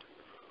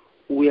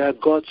 We are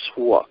God's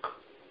work.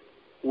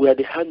 We are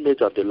the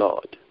handmaids of the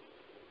Lord.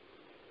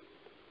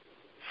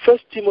 1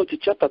 Timothy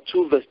chapter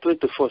 2 verse 3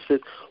 to 4 says,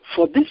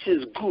 for this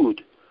is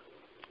good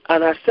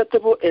and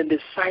acceptable in the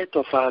sight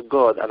of our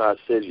God and our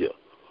Savior,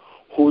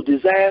 who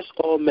desires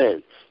all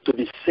men to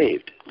be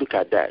saved. Look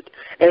at that.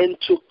 And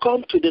to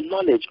come to the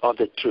knowledge of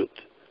the truth.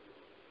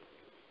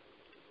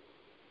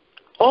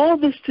 All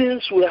these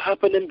things were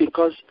happening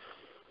because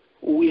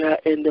we are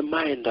in the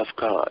mind of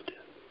God.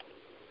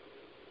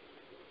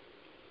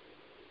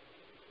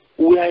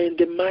 We are in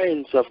the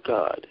minds of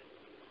God.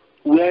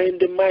 We are in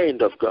the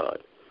mind of God.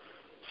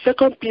 2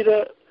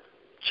 Peter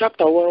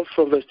chapter 1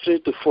 from verse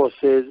 3 to 4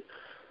 says,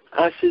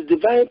 as his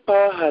divine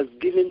power has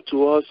given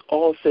to us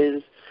all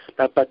things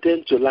that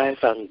pertain to life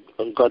and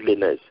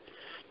godliness,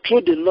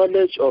 through the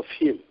knowledge of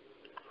him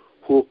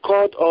who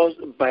called us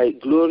by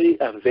glory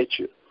and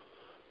virtue,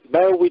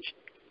 by which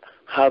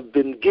have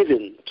been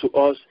given to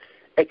us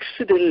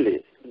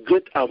exceedingly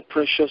great and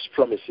precious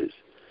promises,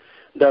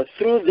 that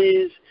through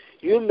these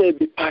you may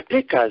be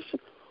partakers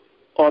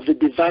of the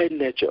divine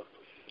nature,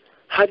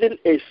 having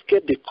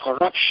escaped the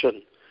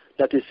corruption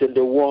that is in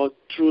the world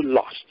through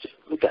lust.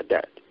 Look at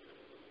that.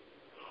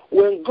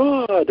 When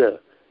God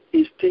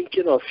is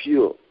thinking of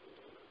you,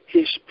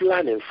 he's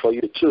planning for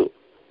you too.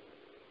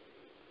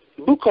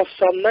 Book of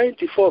Psalm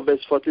 94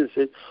 verse 14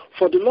 says,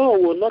 for the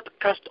Lord will not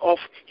cast off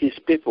his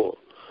people,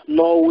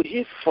 nor will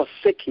he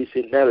forsake his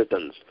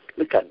inheritance.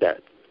 Look at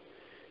that.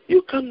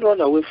 You can't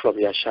run away from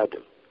your shadow.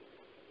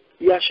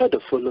 Your shadow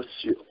follows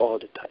you all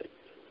the time.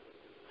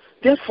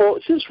 Therefore,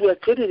 since we are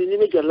created in the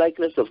image and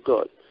likeness of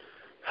God,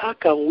 how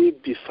can we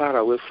be far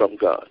away from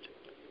God?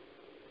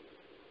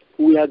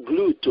 We are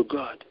glued to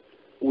God.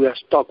 We are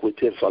stuck with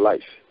him for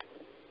life.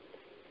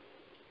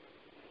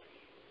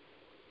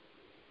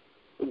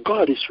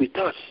 God is with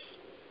us.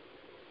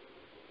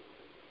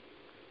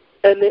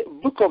 And the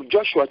book of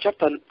Joshua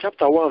chapter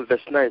 1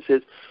 verse 9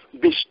 says,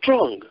 be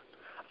strong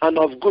and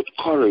of good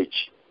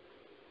courage,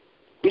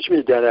 which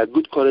means there are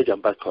good courage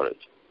and bad courage.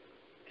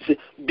 He says,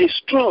 be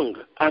strong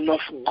and of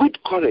good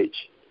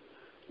courage.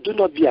 Do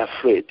not be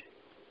afraid,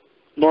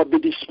 nor be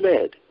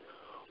dismayed,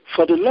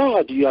 for the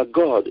Lord your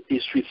God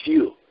is with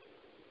you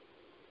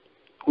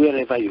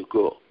wherever you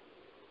go.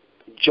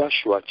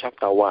 Joshua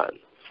chapter 1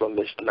 from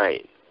verse 9.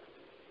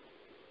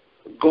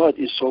 God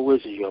is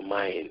always in your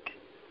mind.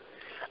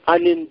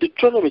 And in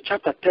Deuteronomy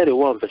chapter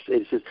 31 verse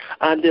 8 it says,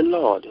 and the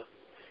Lord,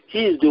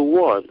 he is the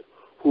one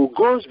who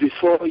goes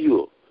before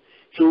you.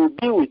 He will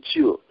be with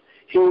you.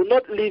 He will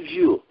not leave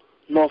you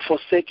nor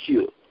forsake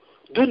you.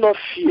 Do not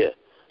fear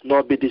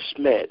nor be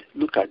dismayed.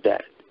 Look at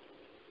that.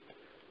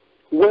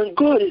 When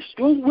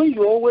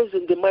you're always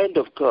in the mind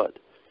of God,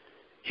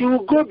 he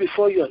will go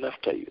before you and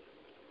after you.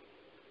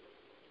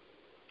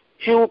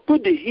 He will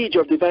put the hedge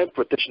of divine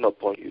protection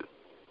upon you.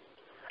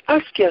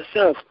 Ask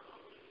yourself,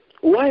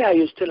 why are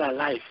you still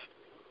alive?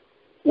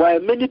 While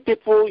many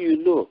people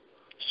you know,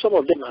 some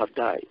of them have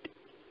died.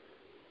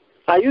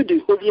 Are you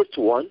the holiest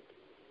one?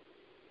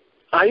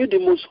 Are you the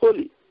most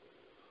holy?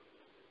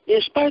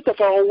 In spite of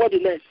our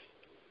unworthiness,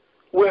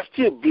 we are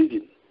still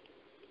breathing.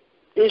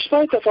 In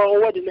spite of our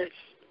unworthiness,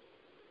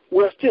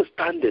 we are still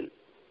standing.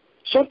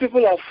 Some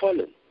people have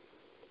fallen.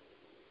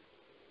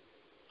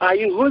 Are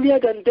you holier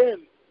than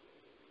them?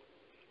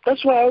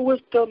 That's why I always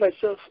tell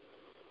myself,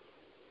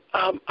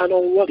 I'm an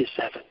unworthy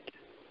servant.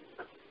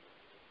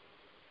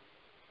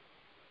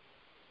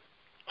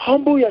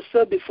 Humble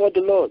yourself before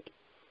the Lord,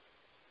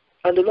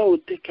 and the Lord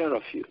will take care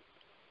of you.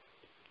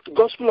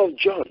 Gospel of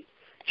John,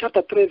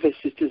 chapter 3, verse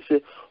 16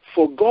 says,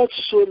 for God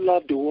so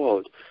loved the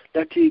world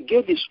that he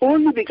gave his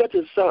only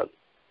begotten Son,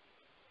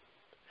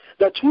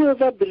 that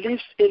whoever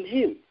believes in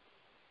him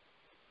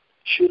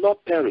should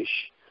not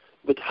perish,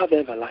 but have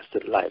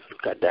everlasting life.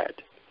 Look at that.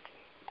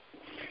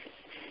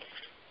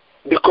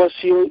 Because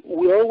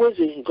we're always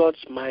in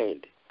God's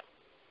mind.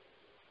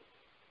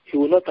 He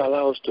will not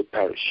allow us to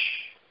perish.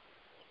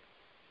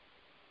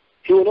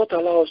 He will not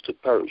allow us to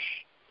perish.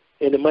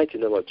 In the mighty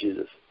name of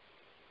Jesus.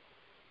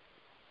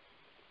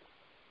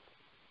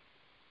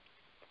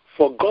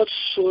 For God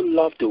so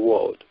loved the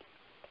world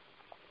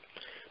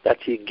that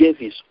he gave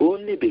his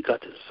only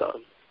begotten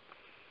Son,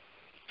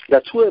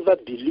 that whoever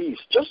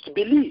believes, just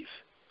believe,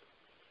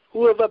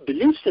 whoever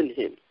believes in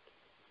him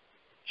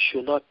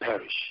should not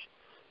perish,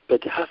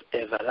 but have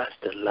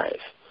everlasting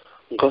life.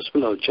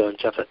 Gospel of John,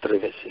 chapter 3,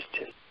 verse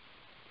 16.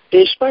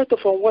 In spite of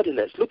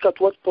unworthiness, look at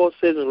what Paul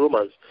says in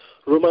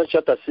Romans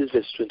chapter 6,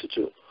 verse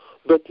 22.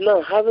 But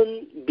now,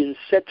 having been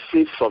set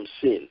free from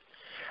sin,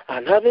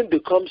 and having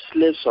become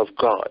slaves of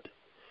God,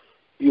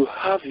 you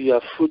have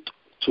your fruit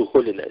to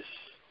holiness,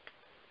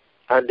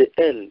 and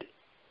the end,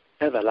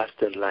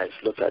 everlasting life.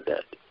 Look at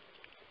that.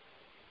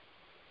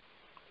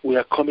 We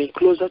are coming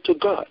closer to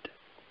God.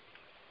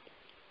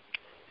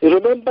 You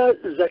remember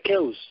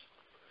Zacchaeus?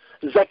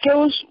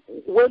 Zacchaeus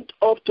went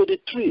up to the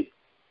tree.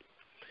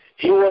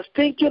 He was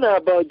thinking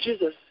about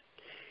Jesus.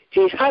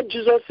 He had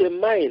Jesus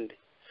in mind.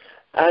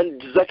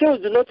 And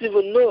Zacchaeus did not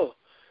even know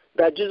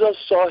that Jesus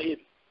saw him.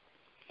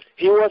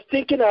 He was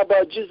thinking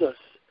about Jesus,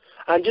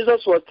 and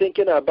Jesus was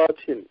thinking about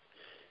him.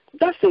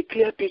 That's a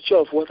clear picture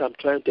of what I'm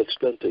trying to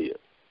explain to you.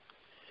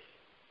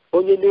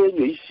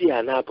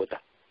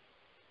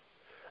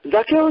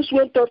 Zacchaeus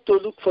went up to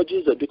look for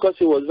Jesus because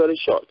he was very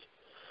short.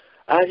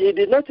 And he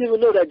did not even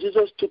know that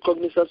Jesus took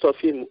cognizance of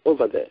him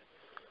over there.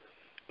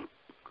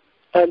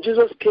 And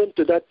Jesus came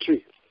to that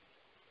tree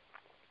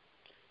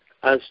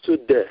and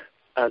stood there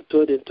and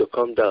told him to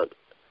come down,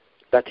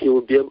 that he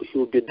will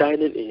be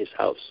dining in his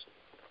house.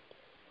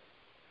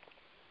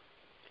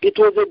 It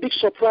was a big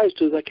surprise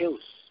to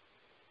Zacchaeus.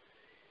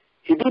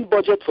 He didn't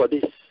budget for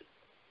this.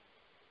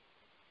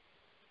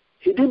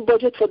 He didn't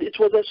budget for it. It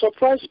was a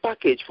surprise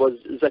package for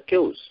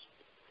Zacchaeus.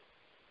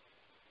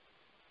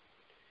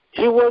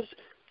 He was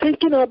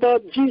thinking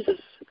about Jesus,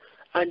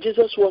 and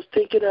Jesus was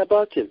thinking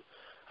about him,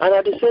 and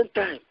at the same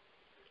time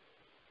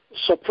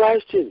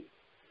surprised him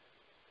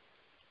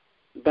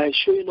by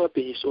showing up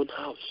in his own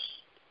house.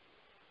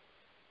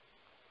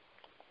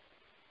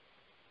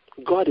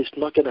 God is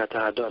knocking at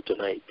our door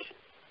tonight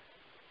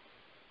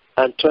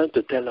and trying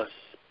to tell us,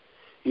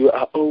 you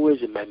are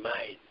always in my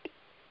mind.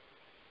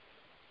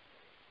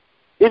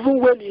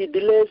 Even when he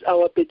delays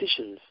our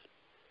petitions,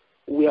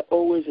 we are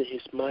always in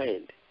his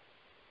mind.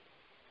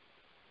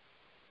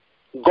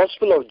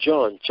 Gospel of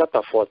John,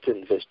 chapter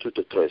 14, verse 2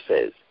 to 3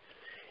 says,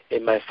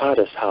 in my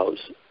Father's house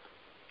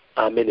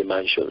are many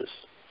mansions.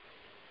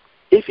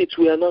 If it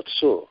were not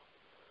so,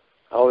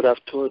 I would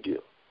have told you,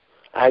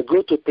 I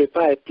go to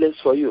prepare a place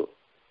for you.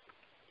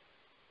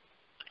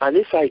 And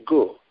if I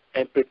go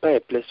and prepare a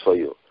place for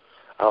you,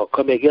 I'll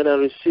come again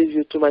and receive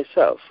you to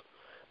myself,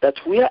 that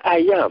where I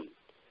am,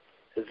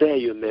 there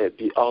you may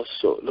be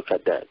also. Look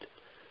at that.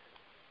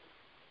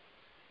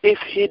 If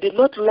he did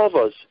not love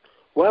us,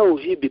 why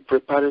would he be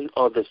preparing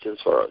all these things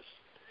for us?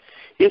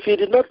 If he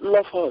did not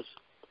love us,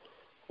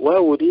 why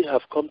would he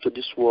have come to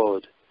this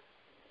world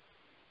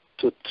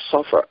to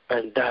suffer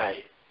and die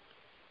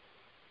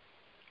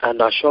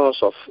and assure us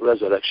of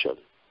resurrection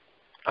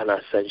and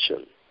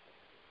ascension?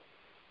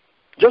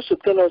 Just to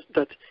tell us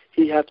that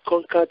he had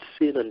conquered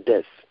sin and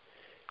death.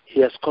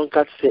 He has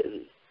conquered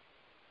Satan,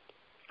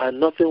 and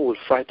nothing will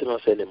frighten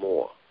us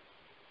anymore.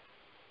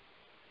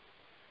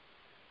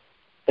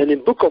 And in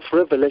the book of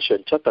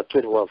Revelation, chapter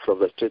 21, from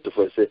verse 3 to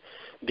 4, it says,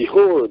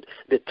 behold,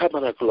 the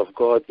tabernacle of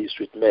God is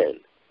with men,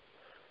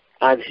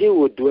 and he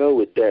will dwell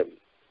with them,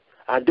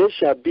 and they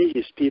shall be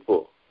his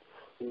people.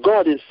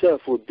 God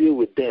himself will be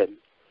with them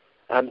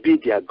and be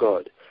their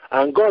God,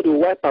 and God will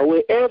wipe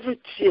away every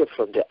tear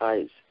from their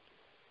eyes.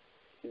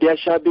 There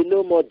shall be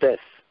no more death,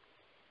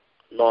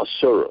 nor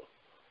sorrow,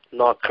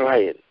 nor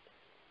crying.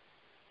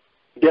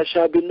 There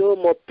shall be no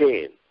more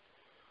pain,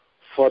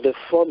 for the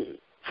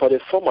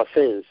former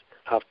things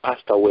have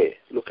passed away.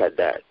 Look at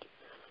that.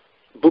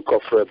 Book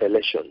of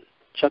Revelation,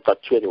 chapter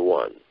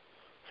 21,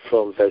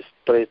 from verse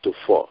 3 to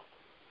 4.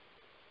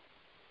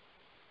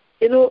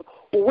 You know,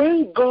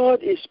 when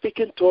God is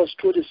speaking to us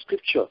through the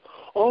scripture,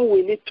 all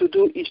we need to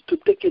do is to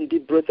take a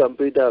deep breath and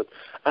breathe out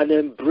and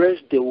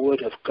embrace the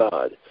word of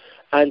God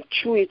and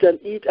chew it and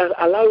eat and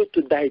allow it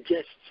to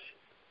digest.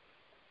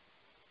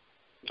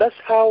 That's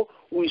how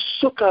we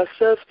soak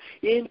ourselves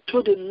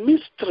into the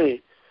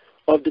mystery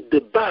of the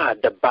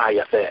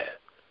affair,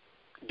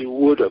 the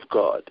word of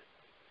God.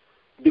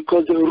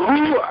 Because the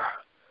ruler,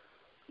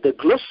 The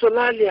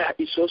glossolalia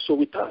is also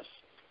with us.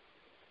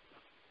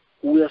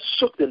 We are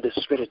soaked in the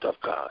Spirit of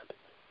God.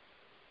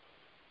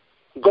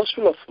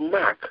 Gospel of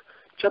Mark,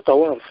 chapter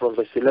 1 from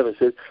verse 11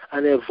 says,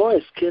 and a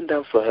voice came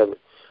down from heaven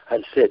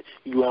and said,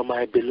 you are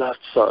my beloved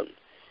Son.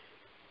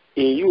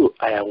 In you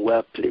I am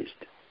well pleased.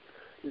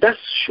 That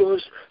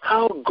shows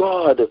how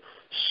God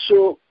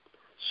so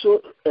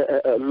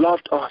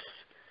loved us.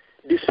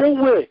 The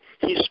same way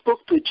he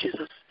spoke to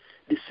Jesus,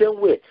 the same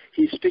way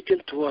he's speaking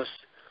to us,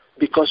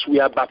 because we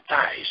are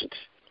baptized.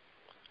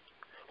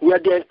 We are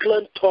the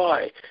encloned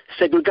toy,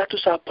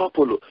 segregatus a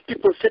populo,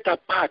 people set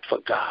apart for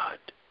God.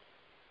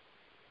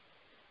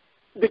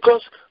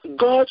 Because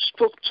God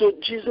spoke to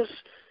Jesus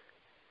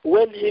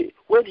when he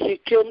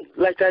came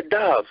like a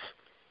dove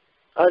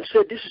and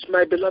said, this is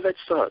my beloved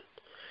Son.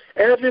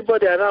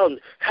 Everybody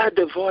around heard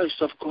the voice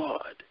of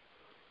God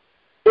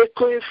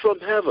echoing from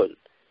heaven.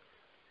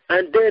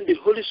 And then the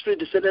Holy Spirit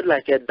descended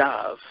like a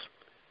dove.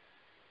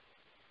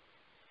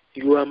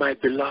 You are my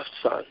beloved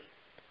Son,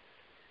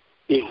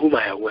 in whom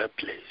I am well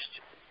pleased.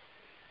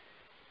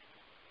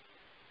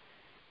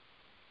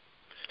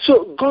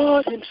 So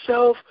God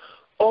himself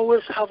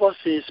always have us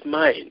in his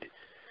mind.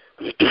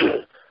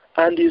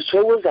 And he's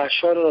always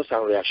assuring us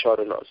and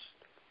reassuring us.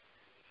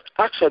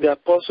 Acts of the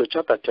Apostle,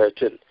 chapter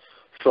 13,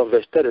 from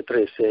verse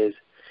 33 says,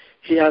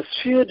 he has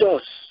filled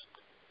us,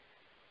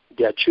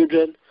 their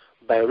children,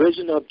 by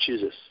raising up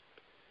Jesus.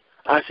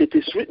 As it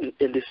is written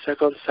in the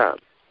second Psalm,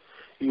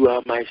 you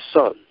are my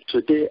Son,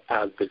 today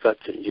I have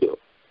begotten you.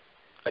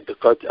 I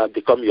have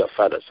become your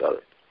father, sorry.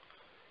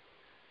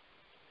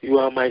 You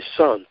are my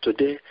Son,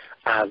 today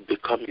I have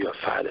become your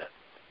father.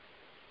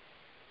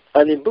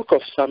 And in book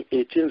of Psalm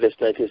 18, verse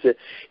 19, it says,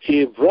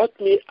 he brought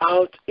me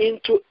out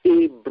into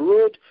a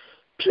broad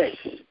place.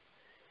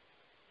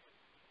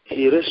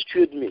 He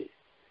rescued me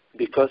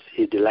because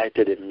he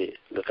delighted in me.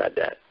 Look at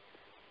that.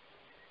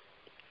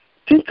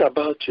 Think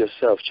about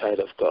yourself, child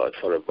of God,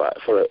 for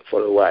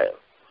a while.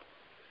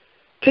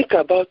 Think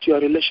about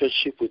your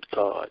relationship with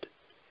God.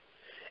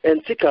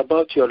 And think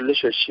about your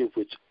relationship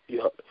with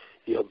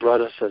your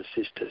brothers and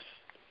sisters.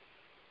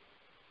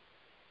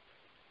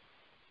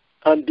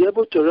 And be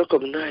able to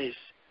recognize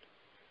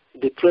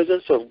the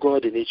presence of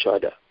God in each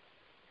other.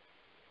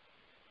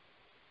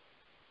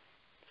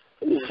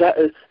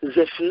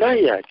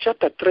 Zephaniah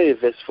chapter 3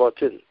 verse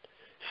 14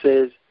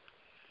 says,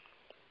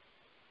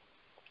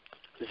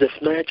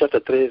 Zephaniah chapter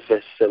 3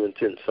 verse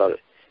 17, sorry.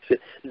 Says,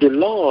 the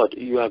Lord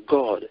your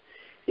God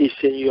is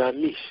in your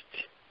midst,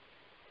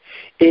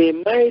 a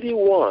mighty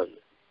one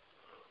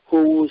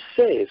who will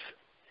save.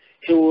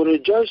 He will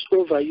rejoice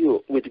over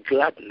you with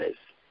gladness.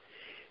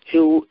 He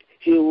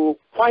will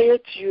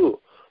quiet you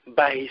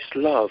by his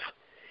love.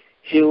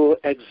 He will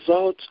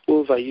exalt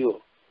over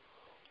you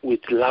with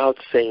loud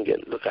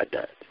singing. Look at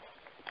that.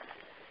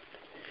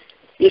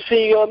 It's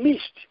in your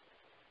midst.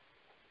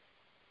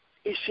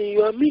 It's in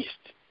your midst.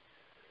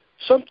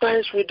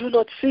 Sometimes we do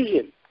not see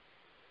him.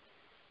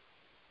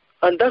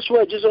 And that's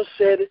why Jesus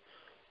said,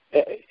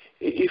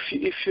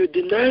 if you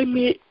deny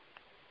me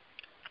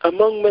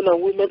among men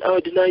and women, I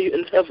will deny you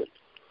in heaven.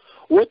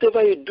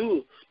 Whatever you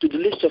do to the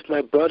least of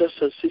my brothers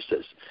and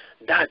sisters,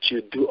 that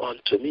you do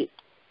unto me.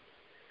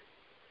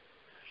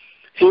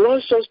 He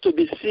wants us to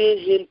be seeing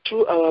him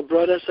through our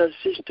brothers and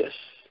sisters.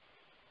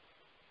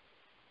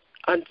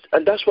 And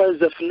that's why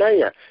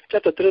Zephaniah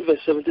chapter 3 verse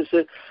 17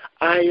 says,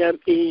 I am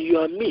in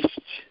your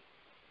midst.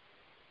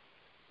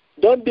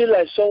 Don't be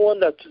like someone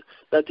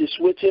that is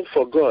waiting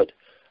for God,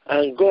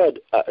 and God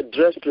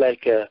dressed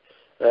like a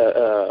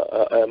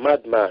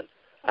madman,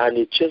 and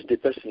he chased the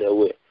person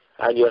away,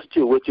 and you are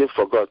still waiting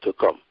for God to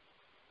come.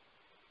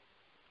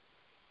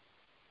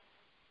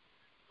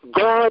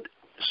 God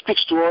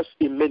speaks to us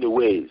in many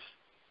ways,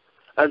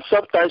 and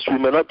sometimes we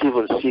may not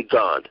even see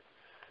God.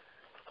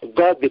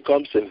 God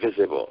becomes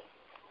invisible,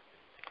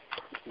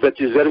 but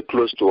he's very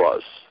close to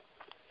us.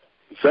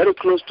 Very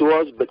close to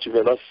us, but you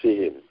may not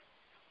see him.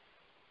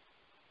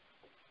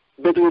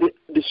 But with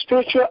the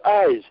spiritual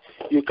eyes,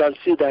 you can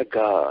see that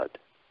God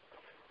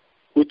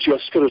with your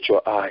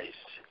spiritual eyes.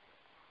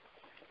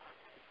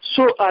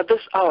 So at this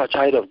hour,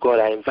 child of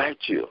God, I invite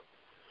you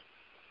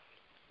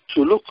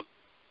to look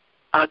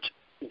at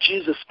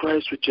Jesus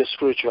Christ with your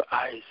spiritual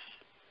eyes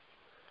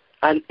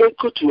and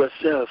echo to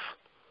yourself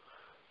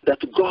that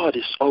God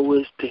is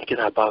always thinking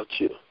about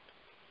you.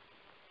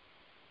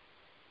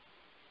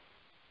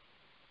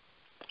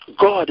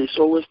 God is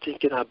always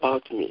thinking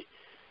about me.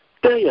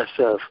 Tell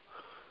yourself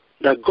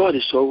that God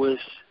is always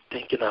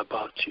thinking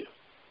about you.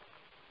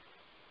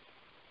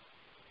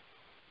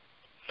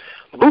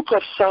 Book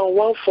of Psalm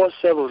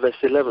 147 verse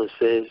 11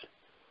 says,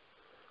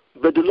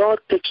 but the Lord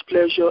takes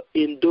pleasure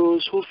in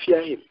those who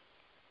fear him,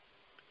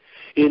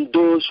 in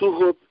those who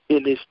hope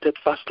in his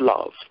steadfast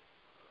love.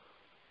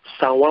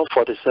 Psalm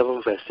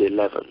 147 verse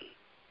 11.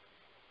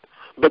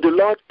 But the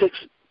Lord takes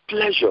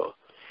pleasure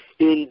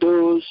in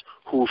those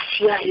who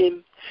fear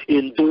him,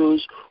 in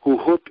those who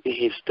hope in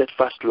his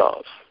steadfast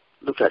love.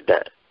 Look at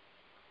that.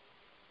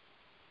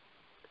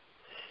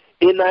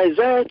 In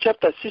Isaiah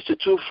chapter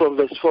 62 from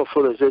verse 4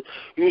 follows it,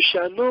 you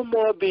shall no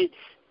more be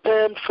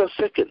termed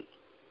forsaken,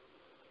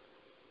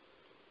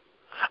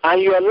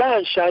 and your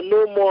land shall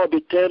no more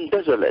be termed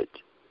desolate,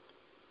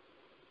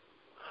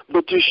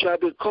 but you shall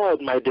be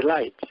called my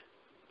delight.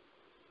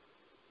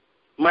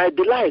 My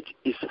delight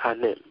is her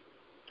name,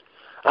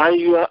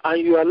 and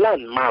your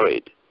land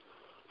married,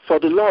 for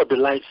the Lord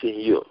delights in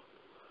you,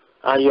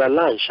 and your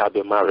land shall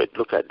be married.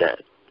 Look at that.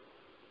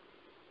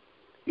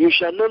 You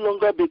shall no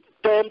longer be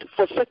termed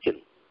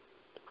forsaken.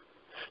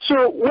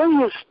 So when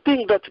you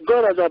think that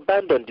God has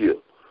abandoned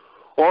you,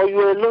 or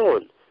you're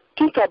alone,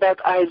 think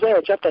about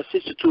Isaiah chapter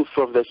 62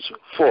 from verse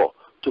 4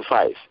 to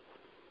 5.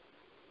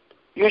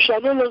 You shall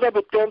no longer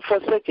be termed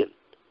forsaken.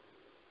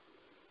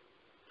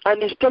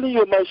 And he's telling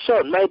you, my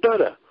son, my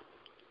daughter,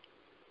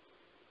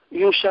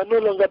 you shall no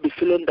longer be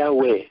feeling that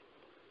way.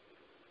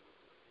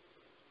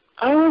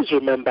 I always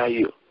remember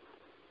you.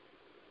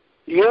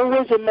 You're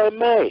always in my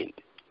mind.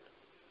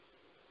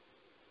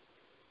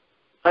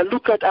 And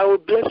look at, I will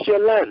bless your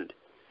land.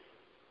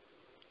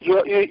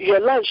 Your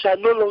land shall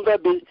no longer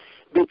be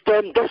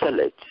termed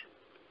desolate,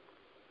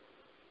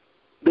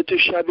 but you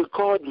shall be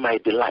called my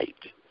delight.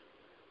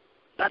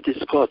 That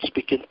is God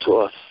speaking to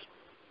us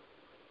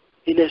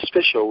in a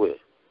special way.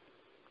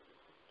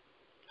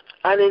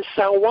 And in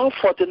Psalm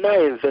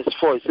 149 verse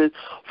 4 it says,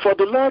 for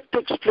the Lord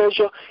takes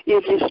pleasure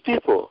in his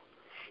people.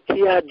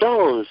 He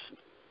adorns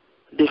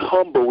the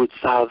humble with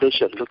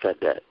salvation. Look at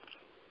that.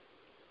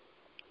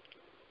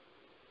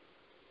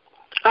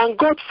 And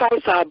God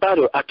fights our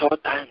battle at all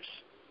times.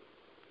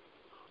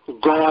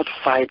 God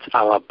fights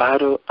our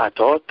battle at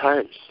all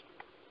times.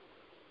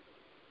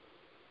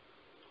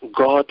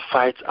 God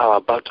fights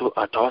our battle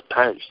at all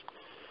times.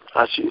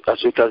 As you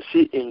can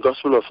see in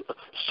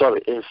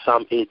in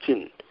Psalm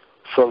 18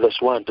 from verse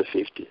 1 to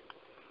 50.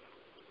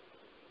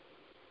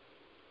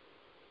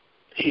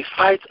 He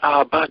fights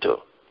our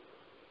battle.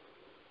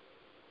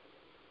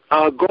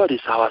 Our God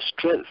is our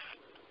strength.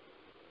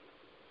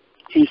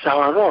 He is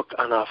our rock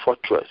and our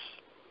fortress,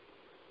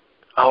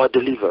 our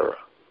deliverer.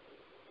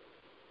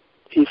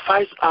 He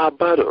fights our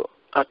battle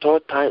at all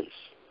times.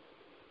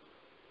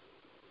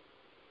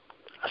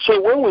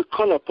 So when we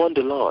call upon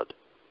the Lord,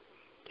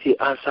 he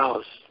answers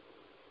us.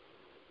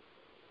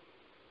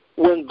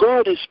 When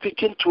God is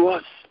speaking to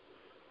us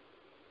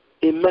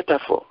in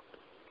metaphor,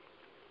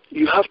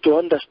 you have to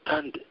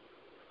understand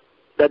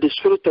that the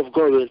Spirit of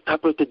God will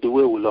interpret it the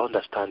way we will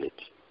understand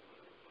it.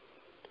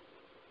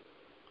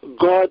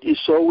 God is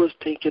always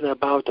thinking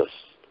about us.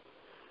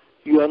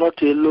 You are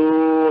not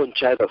alone,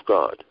 child of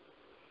God.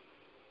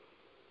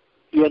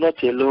 You are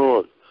not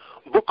alone.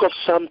 Book of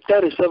Psalm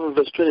 37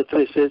 verse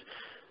 23 says,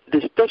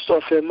 the steps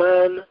of a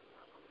man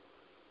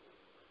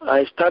are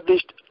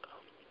established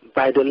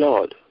by the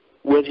Lord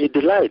when he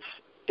delights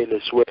in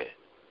his way.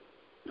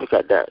 Look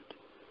at that.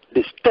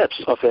 The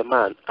steps of a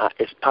man are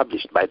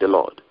established by the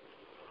Lord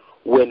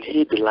when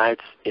he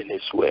delights in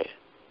his way.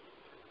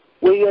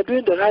 When you are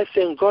doing the right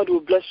thing, God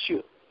will bless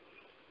you.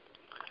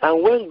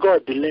 And when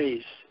God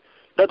delays,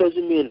 that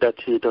doesn't mean that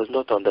he does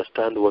not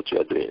understand what you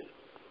are doing.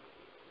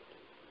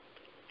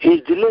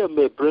 His delay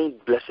may bring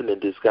blessing in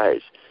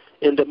disguise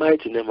in the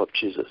mighty name of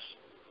Jesus.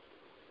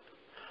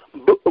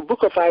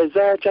 Book of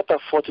Isaiah chapter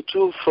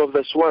 42 from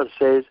verse 1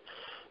 says,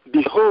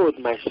 behold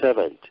my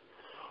servant,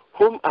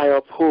 whom I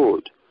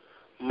uphold,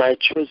 my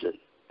chosen,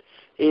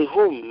 in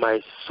whom my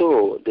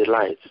soul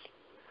delights.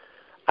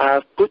 I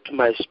have put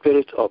my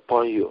spirit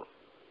upon you.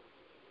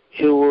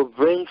 He will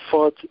bring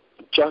forth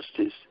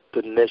justice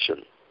to the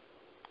nation.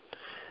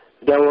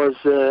 There was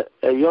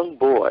a young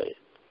boy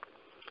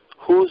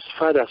whose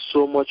father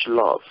so much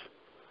loved,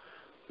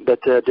 but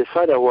the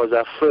father was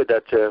afraid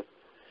that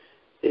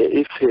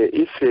if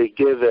he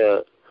gave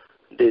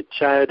the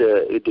child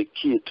the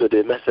key to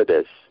the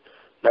Mercedes,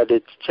 that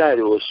the child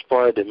will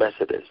spoil the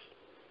Mercedes.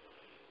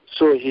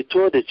 So he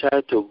told the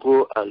child to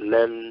go and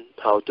learn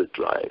how to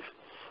drive.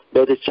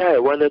 But the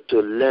child wanted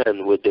to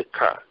learn with the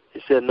car.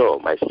 He said, no,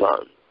 my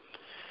son,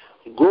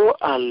 go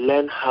and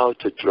learn how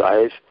to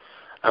drive,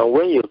 and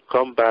when you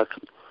come back,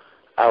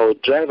 I will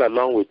drive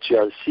along with you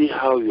and see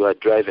how you are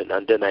driving,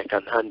 and then I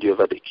can hand you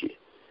over the key.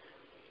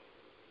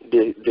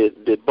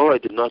 The boy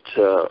did not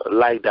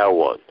like that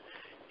one.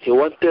 He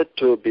wanted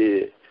to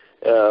be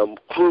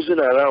cruising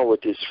around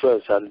with his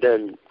friends, and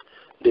then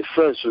the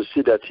friends would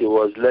see that he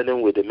was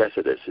learning with the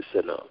Mercedes. He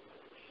said, no.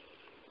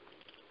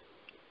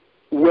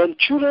 When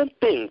children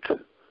think,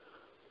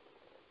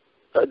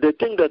 they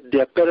think that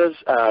their parents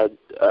are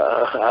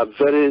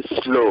very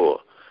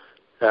slow.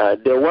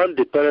 They want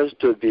the parents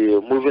to be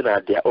moving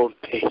at their own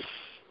pace.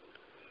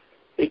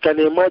 You can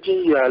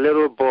imagine your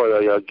little boy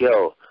or your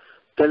girl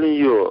telling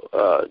you,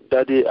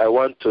 Daddy, I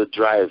want to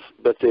drive.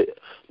 But do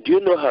you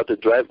know how to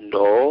drive?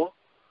 No.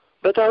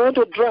 But I want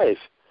to drive.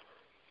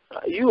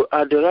 You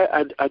are the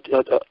right.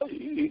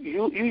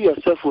 You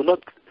yourself will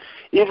not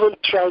even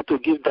try to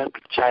give that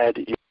child.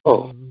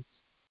 Oh,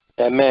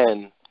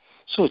 amen.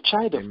 So,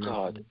 child of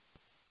God,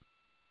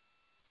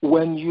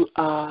 when you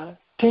are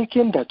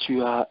thinking that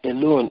you are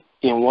alone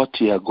in what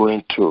you are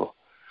going through,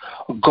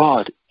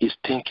 God is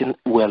thinking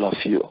well of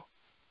you.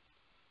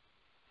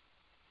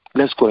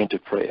 Let's go into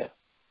prayer.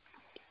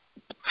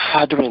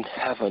 Father in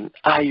heaven,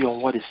 I,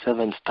 your worthy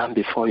servant, stand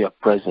before your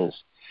presence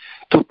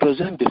to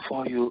present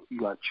before you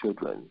your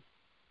children.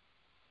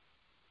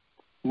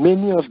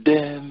 Many of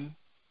them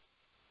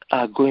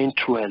are going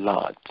through a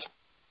lot,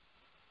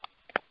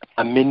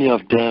 and many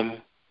of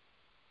them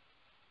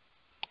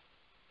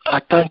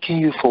are thanking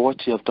you for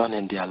what you have done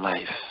in their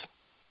life.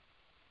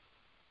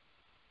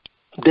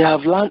 They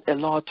have learned a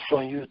lot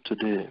from you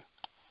today.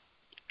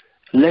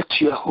 Let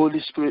your Holy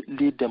Spirit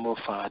lead them, O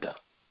Father.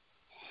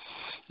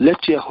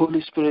 Let your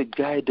Holy Spirit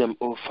guide them,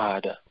 O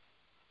Father.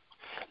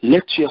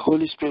 Let your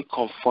Holy Spirit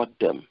comfort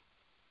them.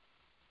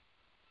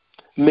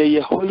 May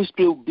your Holy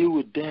Spirit be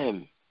with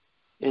them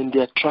in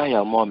their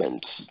trial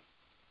moments.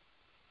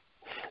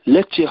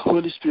 Let your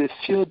Holy Spirit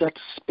fill that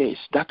space,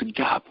 that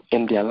gap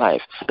in their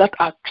life, that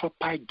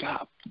atrophied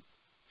gap.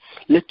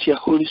 Let your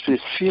Holy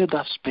Spirit fill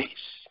that space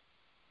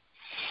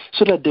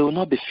so that they will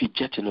not be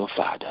fidgeting, O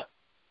Father.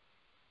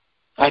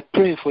 I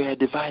pray for your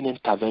divine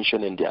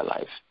intervention in their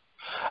life.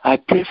 I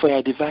pray for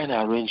your divine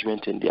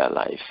arrangement in their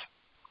life.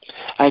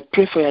 I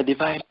pray for your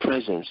divine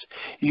presence.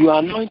 Your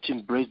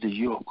anointing breaks the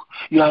yoke.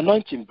 Your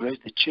anointing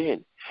breaks the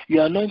chain.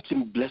 Your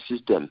anointing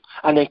blesses them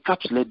and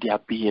encapsulates their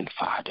being,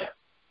 Father.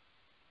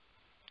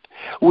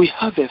 We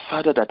have a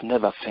Father that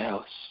never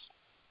fails.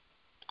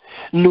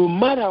 No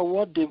matter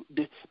what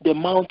the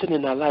mountain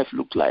in our life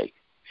looks like,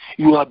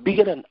 you are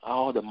bigger than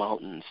all the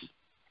mountains.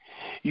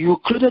 You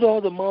created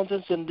all the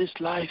mountains in this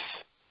life,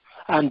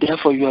 and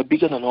therefore you are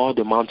bigger than all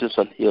the mountains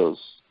and hills.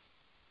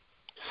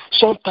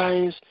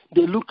 Sometimes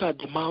they look at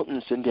the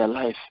mountains in their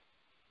life,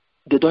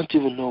 they don't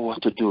even know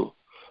what to do.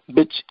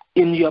 But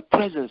in your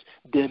presence,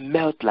 they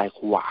melt like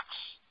wax.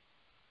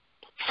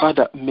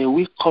 Father, may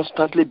we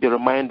constantly be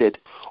reminded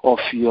of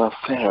your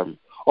firm,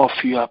 of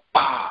your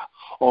power,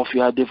 of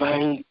your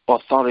divine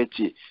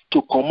authority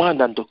to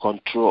command and to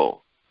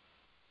control.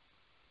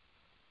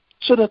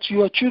 So that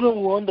your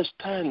children will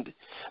understand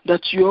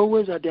that you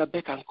always at their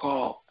beck and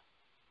call.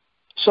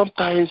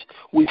 Sometimes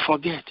we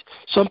forget.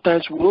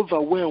 Sometimes we're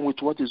overwhelmed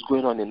with what is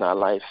going on in our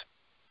life.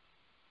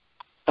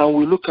 And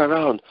we look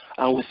around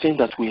and we think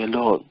that we're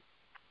alone.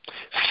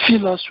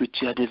 Fill us with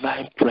your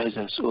divine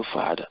presence, O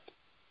Father.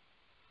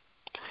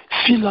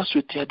 Fill us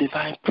with your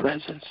divine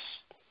presence.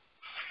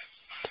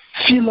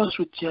 Fill us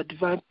with your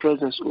divine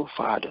presence, O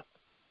Father,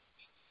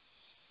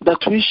 that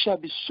we shall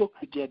be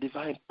soaked with your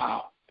divine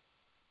power.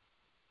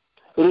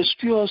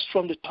 Rescue us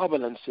from the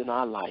turbulence in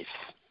our life,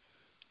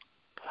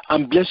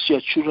 and bless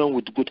your children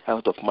with good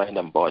health of mind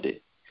and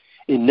body.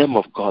 In the name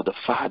of God the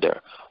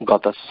Father,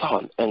 God the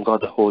Son, and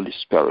God the Holy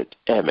Spirit.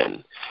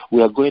 Amen.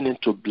 We are going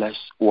into bless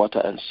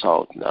water and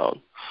salt now.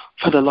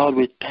 Father Lord,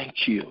 we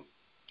thank you.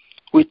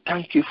 We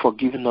thank you for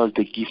giving us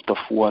the gift of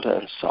water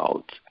and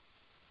salt.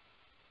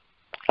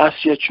 As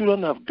your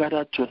children have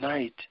gathered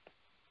tonight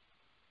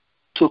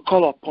to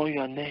call upon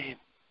your name,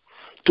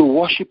 to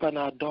worship and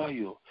adore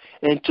you,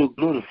 and to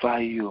glorify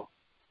you,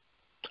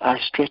 I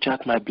stretch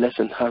out my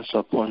blessed hands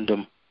upon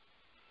them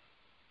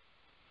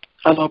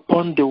and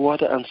upon the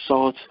water and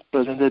salt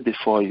presented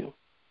before you,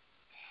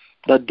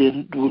 that they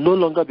will no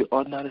longer be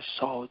ordinary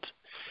salt,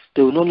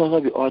 they will no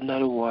longer be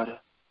ordinary water,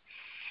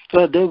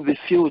 so that they will be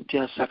filled with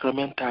your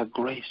sacramental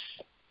grace.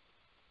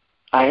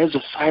 I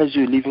exercise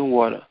you living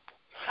water.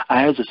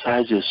 I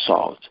exercise you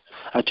salt,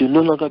 that you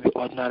no longer be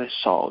ordinary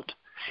salt,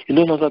 you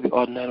no longer be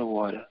ordinary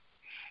water,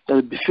 that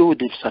will be filled with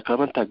the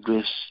sacramental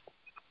grace,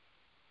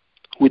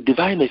 with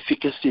divine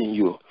efficacy in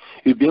you.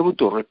 You'll be able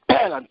to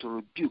repel and to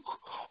rebuke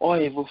all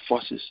evil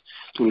forces,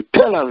 to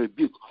repel and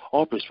rebuke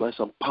all persuasive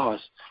and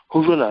powers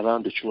hovering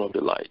around the children of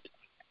the light.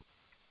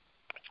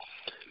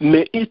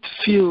 May it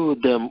fill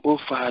them, O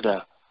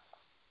Father,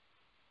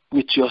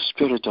 with your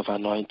spirit of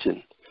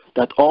anointing,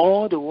 that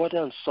all the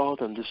water and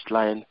salt on this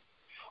line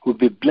will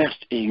be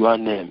blessed in your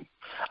name.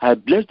 I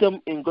bless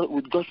them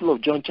with Gospel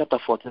of John chapter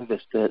 14,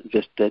 verse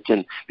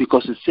 13,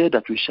 because it said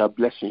that we shall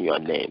bless in your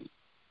name.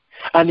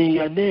 And in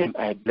your name,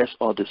 I bless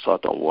all the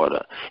salt and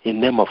water. In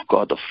the name of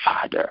God the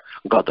Father,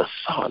 God the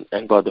Son,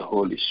 and God the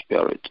Holy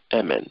Spirit.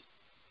 Amen.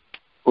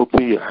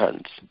 Open your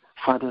hands.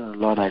 Father,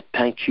 Lord, I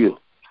thank you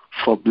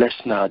for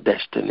blessing our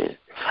destiny.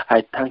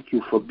 I thank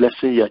you for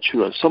blessing your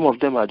children. Some of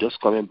them are just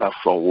coming back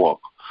from work.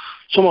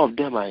 Some of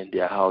them are in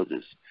their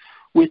houses.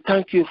 We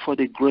thank you for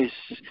the grace.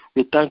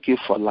 We thank you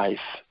for life.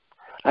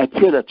 I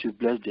pray that you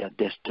bless their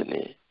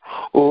destiny.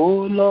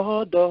 Oh,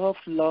 Lord of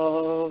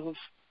love,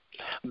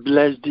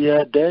 bless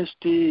their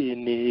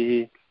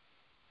destiny.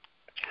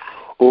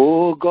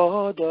 Oh,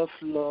 God of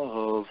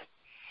love,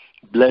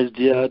 bless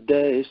their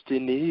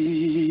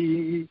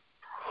destiny.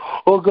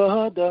 Oh,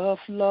 God of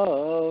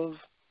love,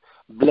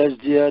 bless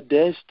their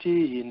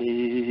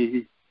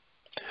destiny.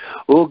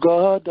 Oh,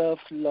 God of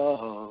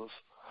love,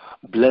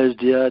 bless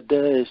their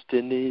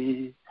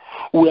destiny.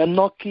 We are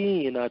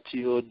knocking at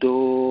your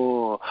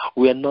door.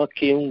 We are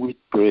knocking with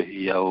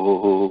prayer.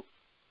 Oh,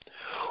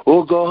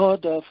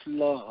 God of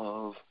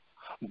love,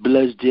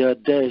 bless their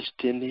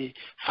destiny.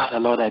 Father,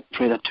 Lord, I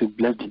pray that you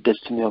bless the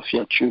destiny of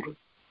your children.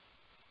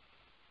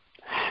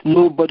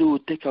 Nobody will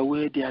take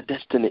away their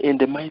destiny in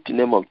the mighty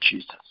name of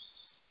Jesus.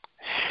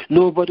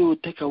 Nobody will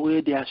take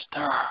away their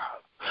star.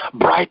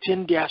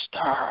 Brighten their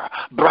star.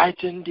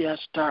 Brighten their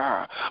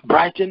star.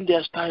 Brighten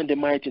their star in the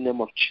mighty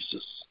name of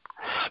Jesus.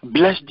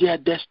 Bless their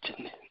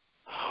destiny.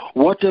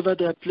 Whatever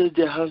they place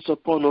their hands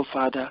upon, oh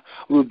Father,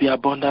 will be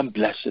abundant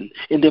blessing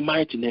in the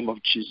mighty name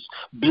of Jesus.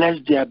 Bless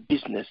their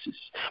businesses.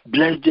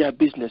 Bless their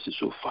businesses,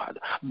 oh Father.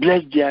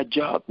 Bless their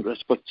job,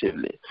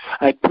 respectively.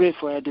 I pray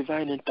for a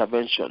divine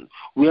intervention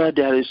where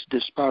there is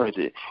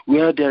disparity,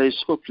 where there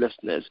is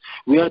hopelessness,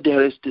 where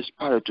there is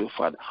disparity, oh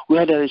Father,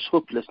 where there is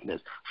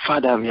hopelessness.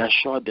 Father,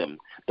 reassure them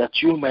that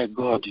you, my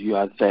God, you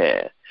are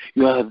there.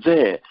 You are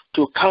there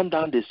to calm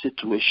down the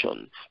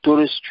situation, to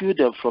rescue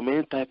them from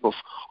any type of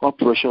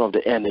operation of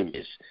the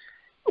enemies.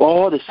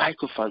 All the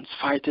sycophants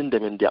fighting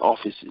them in their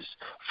offices.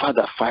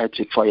 Father, fight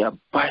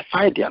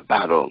their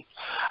battle.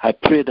 I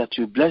pray that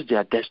you bless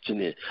their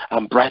destiny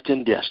and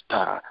brighten their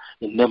star.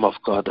 In the name of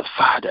God the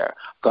Father,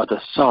 God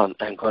the Son,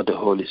 and God the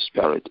Holy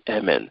Spirit.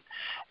 Amen.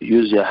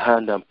 Use your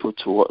hand and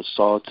put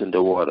salt in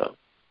the water.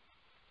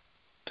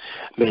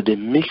 May the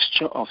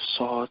mixture of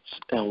salt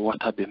and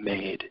water be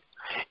made.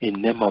 In the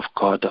name of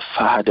God the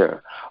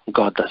Father,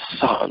 God the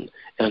Son,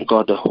 and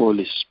God the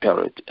Holy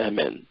Spirit.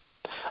 Amen.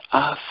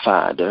 Our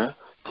Father,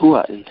 who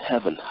art in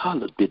heaven,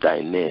 hallowed be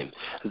thy name.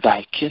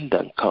 Thy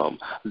kingdom come,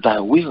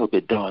 thy will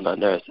be done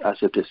on earth as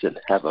it is in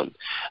heaven.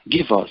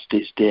 Give us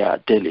this day our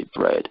daily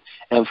bread,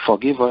 and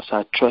forgive us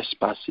our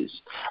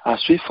trespasses,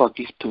 as we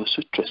forgive those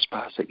who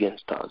trespass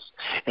against us.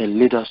 And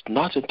lead us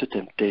not into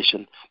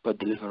temptation, but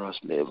deliver us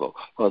from evil.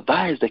 For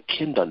thy is the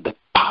kingdom, the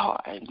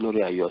power and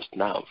glory are yours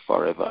now and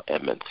forever.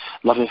 Amen.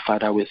 Loving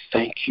Father, we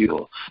thank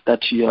you that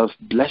you have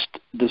blessed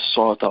the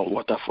salt and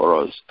water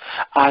for us.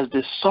 As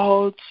the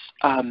salts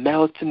are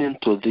melting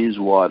into these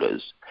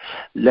waters,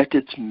 let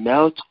it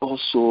melt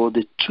also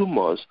the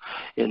tumors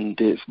in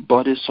the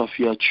bodies of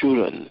your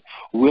children.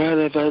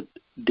 Wherever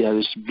there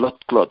is blood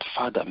clot,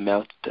 Father,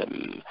 melt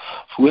them.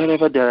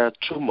 Wherever there are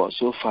tumors,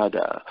 oh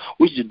Father,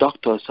 which the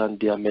doctors and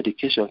their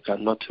medication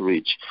cannot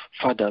reach,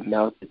 Father,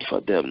 melt it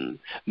for them.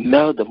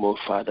 Melt them, oh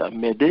Father.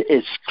 May they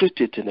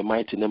excrete it in the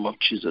mighty name of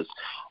Jesus.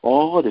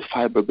 All the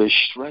fiber be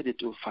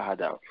shredded, oh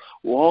Father.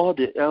 All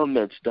the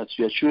ailments that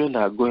your children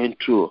are going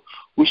through,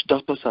 which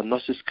doctors and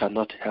nurses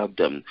cannot help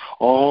them.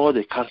 All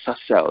the cancer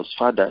cells,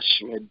 Father,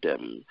 shred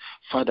them.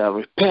 Father,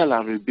 repel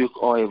and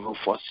rebuke all evil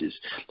forces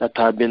that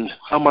have been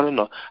hampering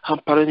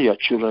your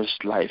children's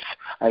life.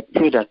 I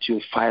pray that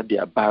you fight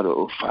their battle,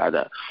 oh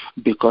Father,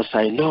 because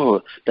I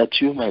know that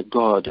you, my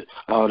God,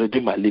 our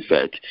Redeemer,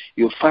 liveth.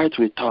 You fight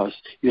with us.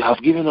 You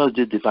have given us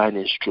this divine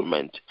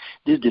instrument.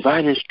 This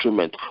divine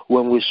instrument,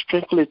 when we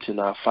sprinkle it in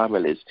our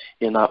families,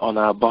 on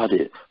our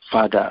body,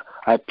 Father,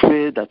 I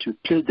pray that you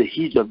place the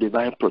hedge of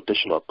divine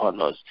protection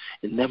upon us.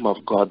 In the name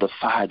of God the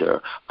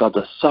Father, God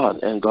the Son,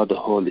 and God the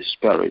Holy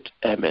Spirit.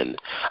 Amen.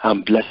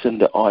 I'm blessing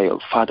the oil.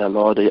 Father,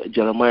 Lord,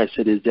 Jeremiah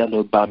said, is there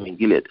no balm in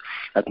Gilead,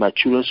 that my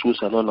children's wounds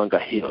are no longer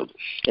healed?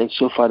 And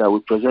so, Father, we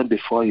present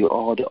before you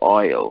all the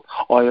oil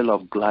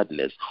of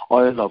gladness,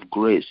 oil of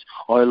grace,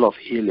 oil of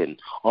healing,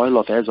 oil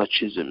of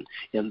exorcism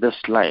in this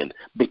line,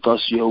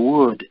 because your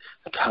word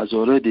has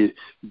already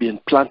been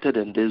planted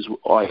in these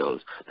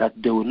oils, that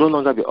they will no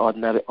longer be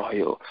ordinary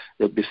oil.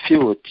 They'll be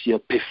filled with your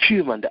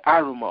perfume and the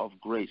aroma of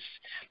grace,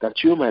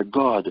 that you, my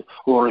God,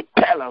 will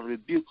repel and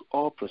rebuke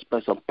all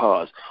prospects and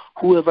powers.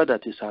 Whoever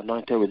that is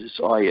anointed with this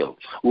oil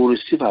will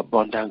receive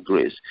abundant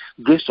grace,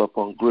 grace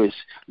upon grace,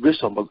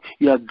 grace upon.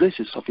 Your grace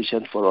is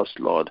sufficient for us,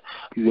 Lord.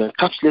 You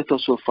encapsulate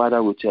us, O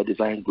Father, with your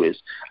divine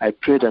grace. I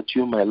pray that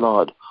you, my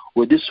Lord,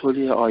 with this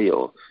holy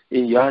oil,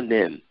 in your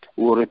name,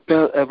 will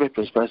repel every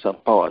prosperity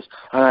and powers,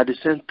 and at the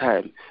same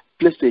time,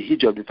 place the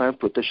hedge of divine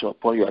protection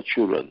upon your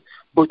children,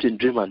 both in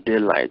dream and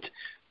daylight.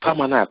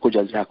 Because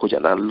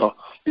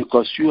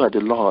you are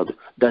the Lord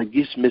that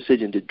gives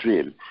message in the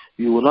dream.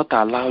 You will not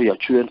allow your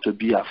children to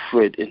be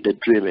afraid in the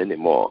dream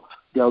anymore.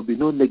 There will be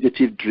no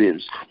negative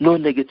dreams in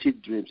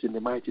the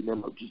mighty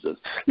name of Jesus.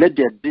 Let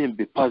their dream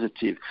be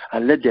positive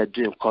and let their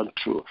dream come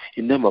true.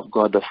 In the name of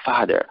God the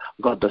Father,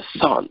 God the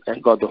Son,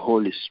 and God the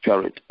Holy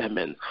Spirit.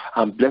 Amen.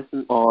 I'm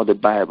blessing all the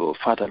Bible.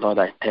 Father, Lord,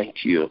 I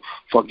thank you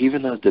for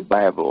giving us the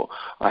Bible.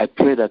 I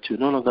pray that you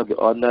no longer be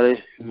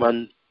ordinary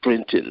human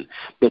printing,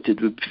 but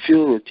it will be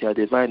filled with your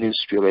divine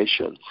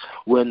inspiration.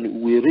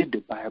 When we read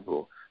the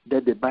Bible,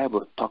 let the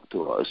Bible talk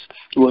to us.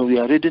 When we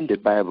are reading the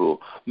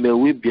Bible, may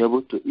we be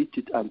able to eat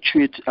it and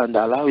chew it and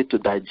allow it to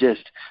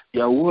digest.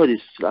 Your word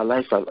is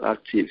alive and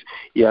active.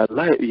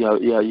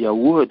 Your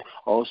word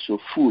also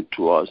food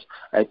to us.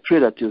 I pray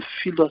that you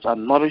feed us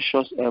and nourish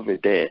us every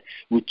day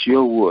with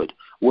your word.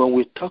 When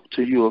we talk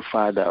to you, O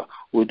Father,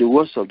 with the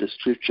words of the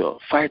Scripture,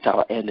 fight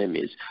our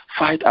enemies,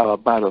 fight our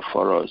battle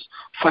for us,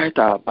 fight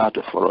our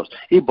battle for us.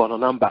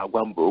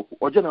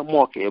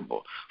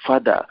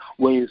 Father,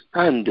 when you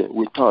stand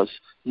with us,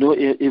 no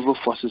evil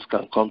forces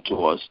can come to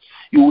us.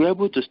 You were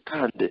able to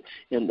stand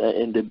in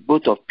the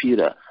boat of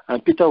Peter,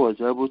 and Peter was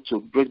able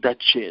to break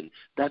that chain,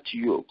 that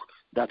yoke,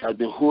 that had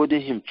been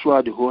holding him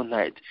throughout the whole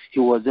night, he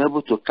was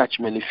able to catch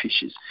many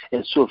fishes.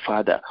 And so,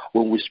 Father,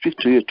 when we speak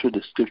to you through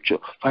the scripture,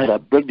 Father,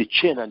 break the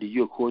chain and the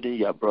yoke holding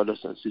your brothers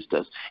and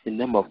sisters in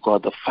the name of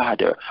God the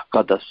Father,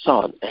 God the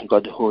Son, and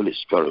God the Holy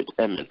Spirit.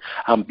 Amen.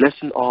 I'm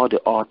blessing all the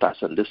altars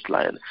in this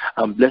line.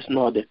 I'm blessing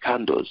all the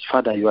candles.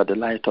 Father, you are the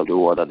light of the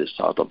world and the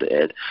salt of the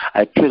earth.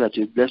 I pray that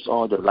you bless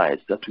all the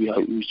lights that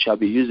we shall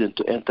be using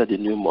to enter the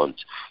new month.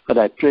 But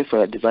I pray for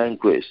your divine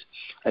grace.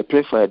 I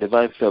pray for your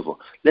divine favor.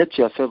 Let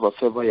your favor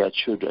favor your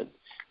children.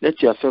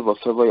 Let your favor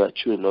favor your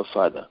children, oh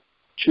Father.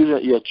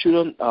 Your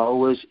children are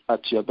always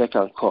at your beck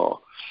and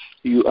call.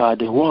 You are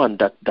the one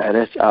that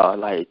directs our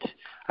light.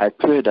 I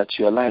pray that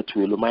your light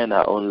will illumine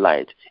our own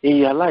light. In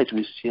your light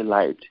we see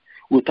light.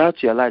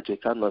 Without your light we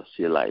cannot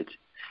see light.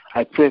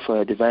 I pray for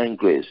your divine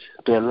grace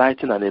to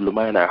enlighten and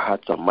illumine our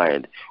hearts and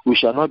mind. We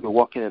shall not be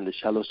walking in the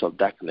shadows of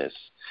darkness.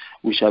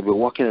 We shall be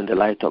walking in the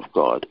light of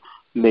God.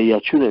 May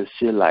your children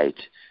see light.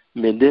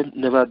 May they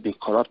never be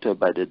corrupted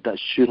by the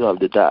children of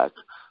the dark.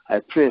 I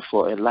pray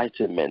for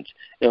enlightenment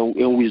and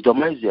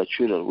wisdomize your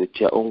children with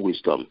your own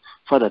wisdom.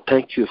 Father,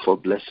 thank you for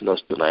blessing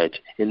us tonight.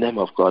 In the name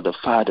of God the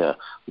Father,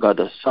 God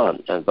the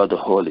Son, and God the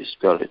Holy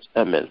Spirit.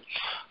 Amen.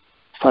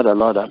 Father,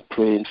 Lord, I'm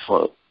praying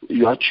for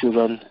your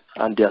children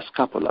and their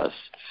scapulas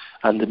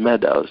and the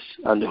medals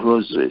and the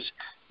rosaries.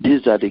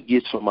 These are the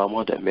gifts from our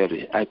Mother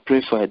Mary. I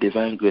pray for a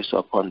divine grace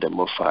upon them,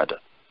 O Father.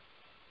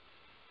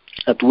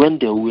 That when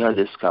they wear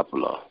the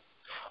scapula,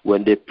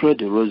 when they pray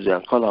the rosary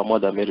and call our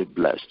Mother Mary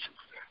blessed,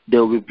 they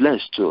will be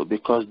blessed too,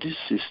 because this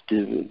is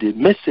the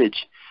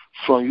message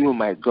from you,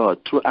 my God,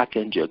 through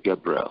Archangel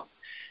Gabriel.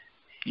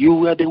 You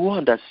were the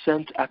one that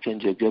sent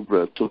Archangel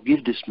Gabriel to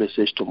give this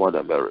message to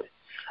Mother Mary.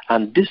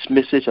 And this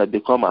message has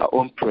become our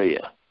own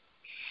prayer.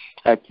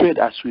 I pray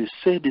that as we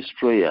say this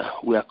prayer,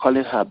 we are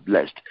calling her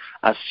blessed.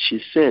 As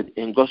she said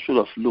in Gospel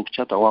of Luke,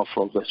 chapter 1,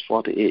 from verse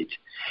 48,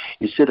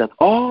 he said that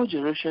all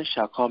generations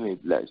shall call me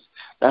blessed.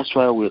 That's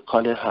why we're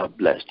calling her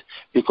blessed,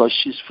 because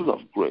she's full of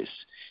grace.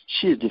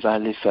 She is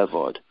divinely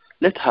favored.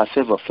 Let her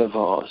favor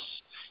favor us.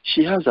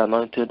 She has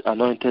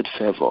anointed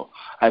favor.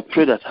 I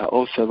pray that her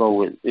own favor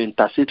will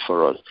intercede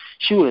for us.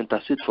 She will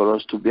intercede for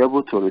us to be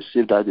able to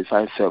receive that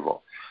divine favor.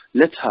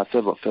 Let her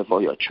favor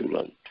favor your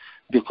children,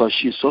 because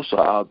she's also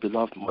our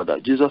beloved mother.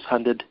 Jesus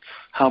handed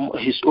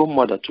his own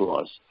mother to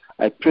us.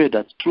 I pray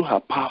that through her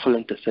powerful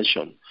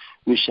intercession,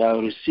 we shall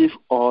receive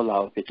all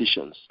our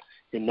petitions.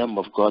 In the name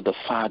of God the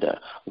Father,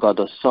 God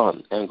the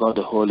Son, and God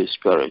the Holy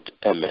Spirit.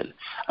 Amen.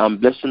 I'm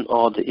blessing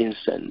all the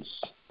incense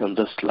on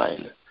this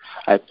line.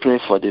 I pray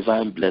for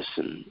divine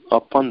blessing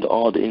upon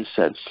all the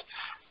incense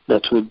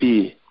that will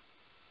be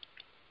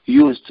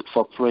used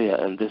for prayer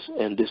in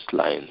this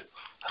line.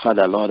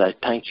 Father, Lord, I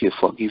thank you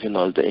for giving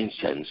us the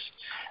incense.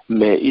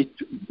 May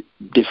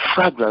the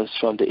fragrance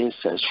from the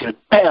incense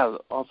repel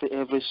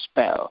every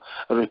spell,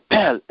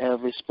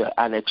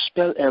 and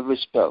expel every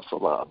spell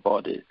from our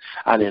body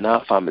and in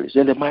our families.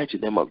 In the mighty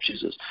name of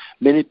Jesus,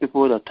 many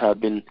people that have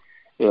been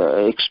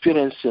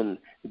experiencing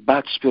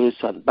bad spirits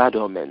and bad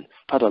omen,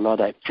 Father,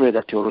 Lord, I pray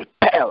that you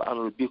repel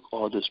and rebuke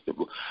all those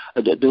people,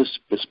 those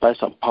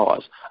spirits and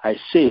powers. I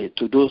say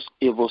to those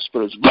evil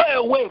spirits, go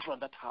away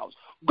from that house.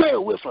 Go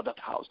away from that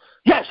house.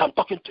 Yes, I'm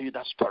talking to you,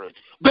 that spirit.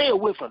 Go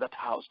away from that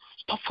house.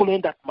 Stop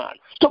following that man.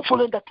 Stop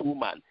following that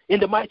woman. In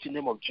the mighty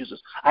name of Jesus,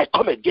 I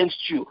come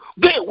against you.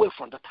 Go away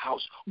from that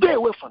house. Go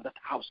away from that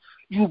house.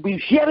 You'll be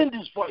hearing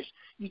this voice.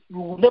 You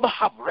will never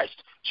have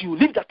rest till you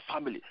leave that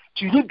family,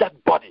 till you leave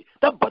that body.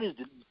 That body is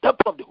the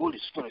temple of the Holy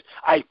Spirit.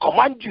 I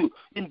command you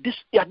at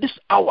this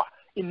hour,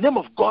 in the name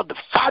of God the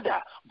Father,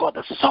 God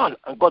the Son,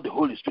 and God the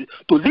Holy Spirit,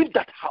 to leave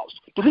that house,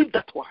 to leave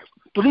that wife,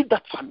 to leave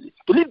that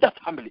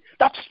family,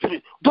 that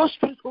spirit, those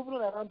spirits hovering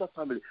around that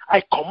family.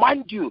 I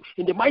command you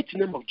in the mighty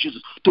name of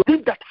Jesus to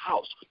leave that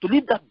house, to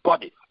leave that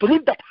body, to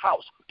leave that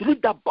house, to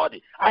leave that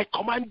body. I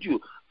command you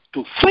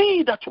to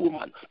free that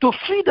woman, to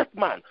free that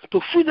man, to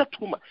free that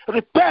woman.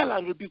 Repel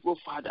and rebuke, oh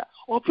Father,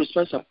 all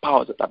principalities and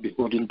powers that are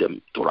beholding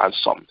them to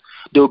ransom.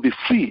 They will be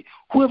free.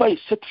 Whoever is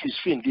set free is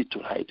free indeed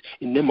tonight.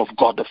 In the name of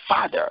God the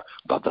Father,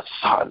 God the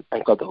Son,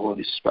 and God the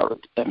Holy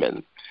Spirit.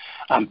 Amen.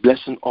 I'm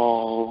blessing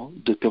all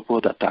the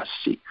people that are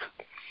sick.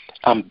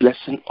 I'm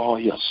blessing all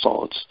your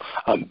salts.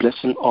 I'm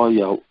blessing all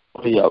your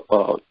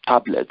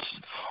tablets,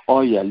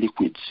 all your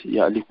liquids,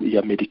 your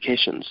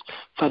medications.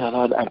 Father,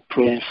 Lord, I'm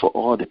praying for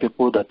all the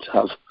people that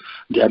have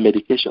their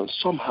medications.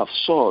 Some have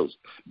sores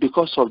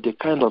because of the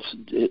kind of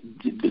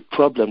the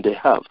problem they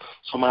have.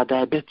 Some are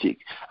diabetic,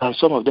 and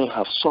some of them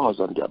have sores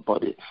on their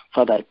body.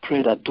 Father, I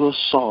pray that those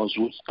sores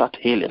will start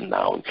healing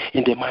now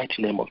in the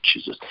mighty name of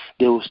Jesus.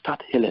 They will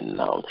start healing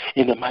now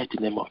in the mighty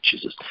name of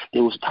Jesus. They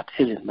will start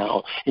healing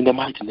now in the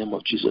mighty name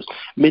of Jesus.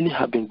 Many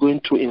have been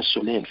going through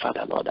insulin,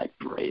 Father, Lord, I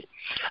pray.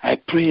 I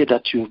pray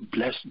that you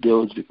bless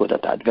those people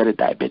that are very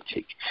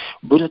diabetic,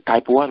 whether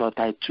type 1 or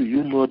type 2.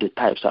 You know the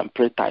types and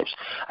pray types.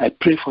 I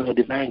pray for your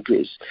divine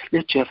grace.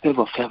 Let your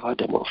favor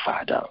them, oh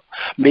Father.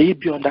 May it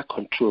be under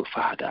control,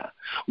 Father.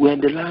 We're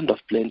in the land of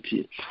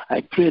plenty.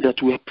 I pray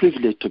that we are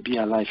privileged to be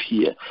alive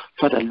here.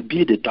 Father,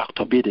 be the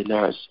doctor, be the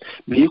nurse.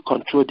 May you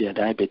control their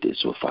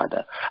diabetes, oh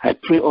Father. I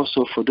pray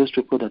also for those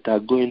people that are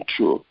going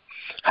through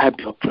high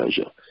blood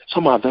pressure.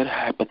 Some are very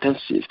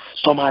hypertensive.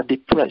 Some are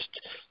depressed.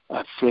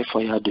 I pray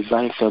for your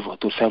divine favor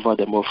to favor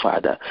them, oh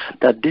Father,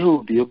 that they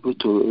will be able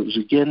to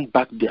regain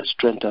back their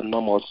strength and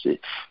normalcy.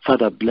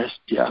 Father, bless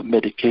their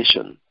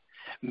medication.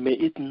 May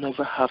it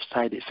never have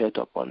side effect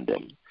upon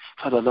them.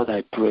 Father, Lord,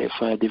 I pray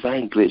for your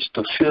divine grace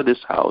to fill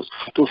this house,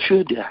 to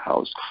fill their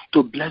house,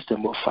 to bless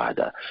them, oh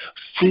Father.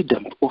 Free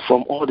them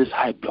from all this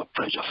high blood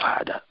pressure,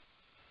 Father.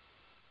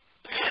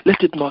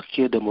 Let it not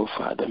kill them, oh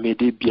Father. May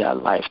they be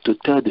alive to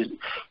tell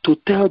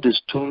the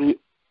story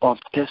of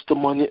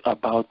testimony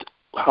about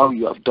how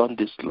you have done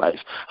this life,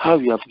 how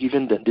you have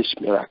given them this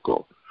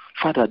miracle.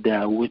 Father, they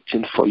are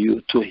waiting for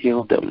you to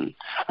heal them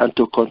and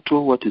to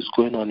control what is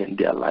going on in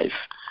their life.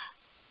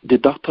 The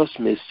doctors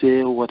may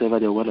say whatever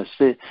they want to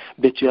say,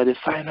 but you are the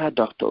final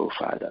doctor, oh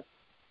Father.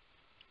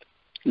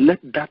 Let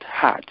that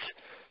heart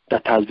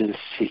that has been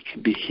sick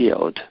be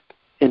healed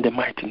in the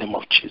mighty name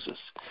of Jesus.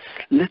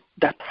 Let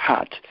that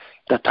heart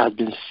that has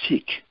been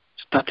sick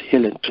start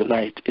healing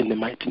tonight in the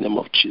mighty name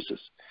of Jesus.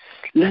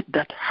 Let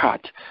that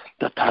heart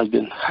that has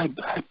been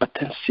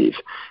hypertensive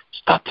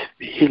start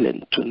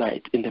healing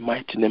tonight in the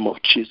mighty name of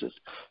Jesus.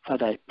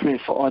 Father, I pray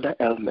for other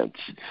ailments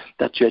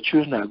that your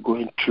children are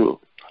going through,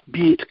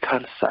 be it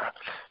cancer,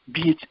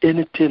 be it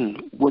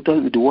anything,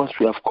 whether the ones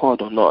we have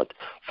called or not.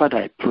 Father,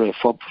 I pray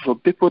for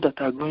people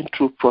that are going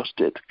through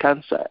prostate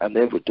cancer and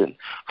everything.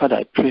 Father,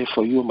 I pray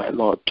for you, my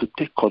Lord, to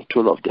take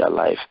control of their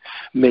life.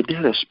 May they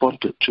respond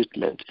to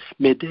treatment.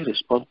 May they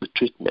respond to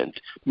treatment.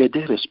 May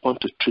they respond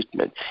to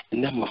treatment.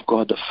 In the name of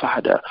God the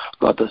Father,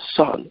 God the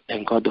Son,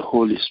 and God the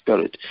Holy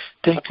Spirit.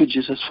 Thank you,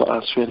 Jesus, for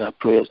answering our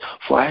prayers.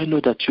 For I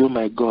know that you,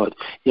 my God,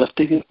 you have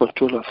taken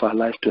control of our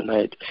life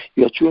tonight.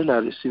 Your children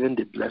are receiving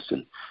the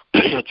blessing.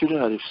 Your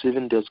children are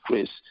receiving this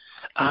grace.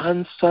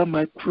 Answer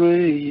my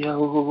prayer,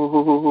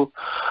 oh,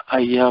 I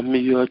am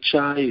your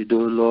child, oh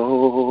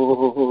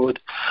Lord.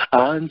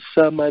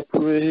 Answer my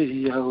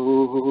prayer,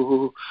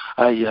 oh,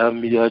 I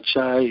am your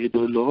child, oh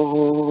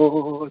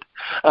Lord.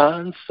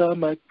 Answer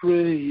my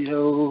prayer,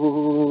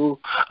 oh,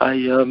 I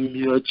am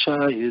your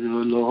child,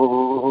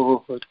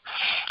 oh Lord.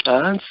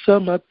 Answer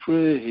my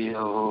prayer,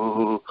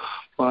 oh,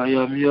 I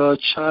am your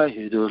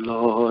child, O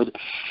Lord.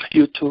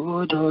 You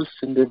told us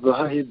in the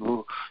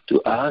Bible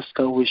to ask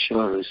and we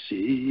shall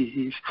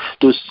receive,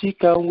 to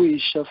seek and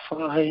we shall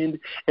find,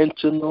 and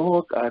to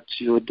knock at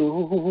your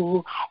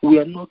door. We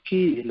are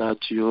knocking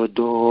at your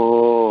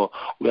door.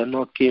 We are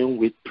knocking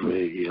with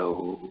prayer.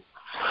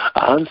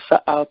 Answer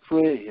our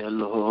prayer,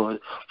 Lord,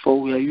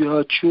 for we are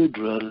your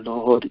children,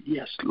 Lord.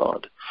 Yes,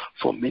 Lord.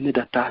 For many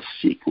that are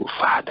sick, oh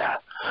Father,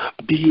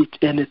 be it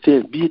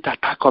anything, be it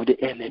attack of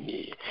the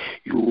enemy,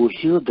 you will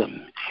heal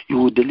them, you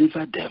will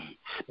deliver them,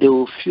 they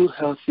will feel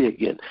healthy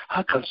again.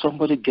 How can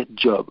somebody get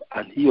job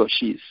and he or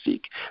she is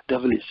sick?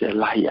 Devil is a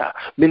liar.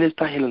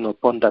 Minister healing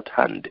upon that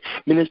hand,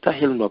 minister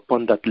healing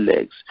upon that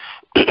legs.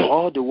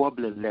 All the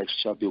wobbling legs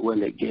shall be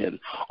well again.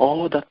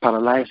 All that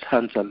paralyzed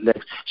hands and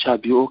legs shall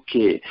be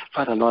okay.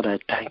 Father, Lord, I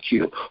thank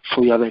you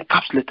for you have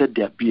encapsulated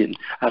their being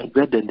and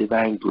grant them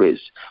divine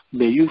grace.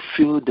 May you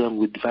fill them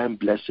with divine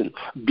blessing.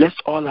 Bless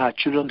all our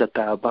children that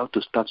are about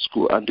to start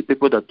school and the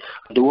people that,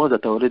 the ones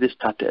that are already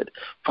started.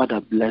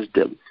 Father, bless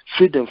them.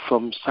 Free them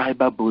from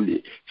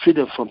cyberbullying. Free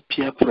them from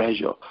peer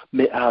pressure.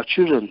 May our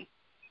children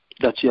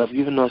that you have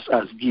given us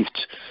as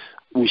gifts,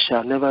 we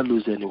shall never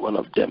lose any one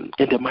of them.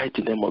 In the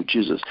mighty name of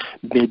Jesus,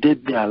 may they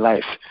be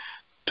alive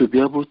to be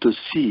able to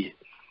see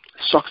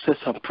success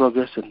and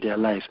progress in their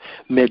life.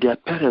 May their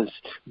parents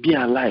be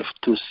alive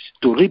to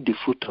reap the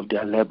fruit of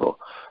their labor.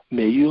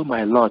 May you,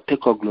 my Lord,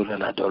 take all glory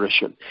and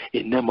adoration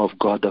in the name of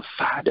God the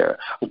Father,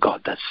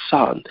 God the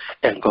Son,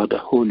 and God the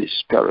Holy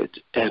Spirit.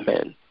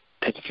 Amen.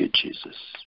 Thank you, Jesus.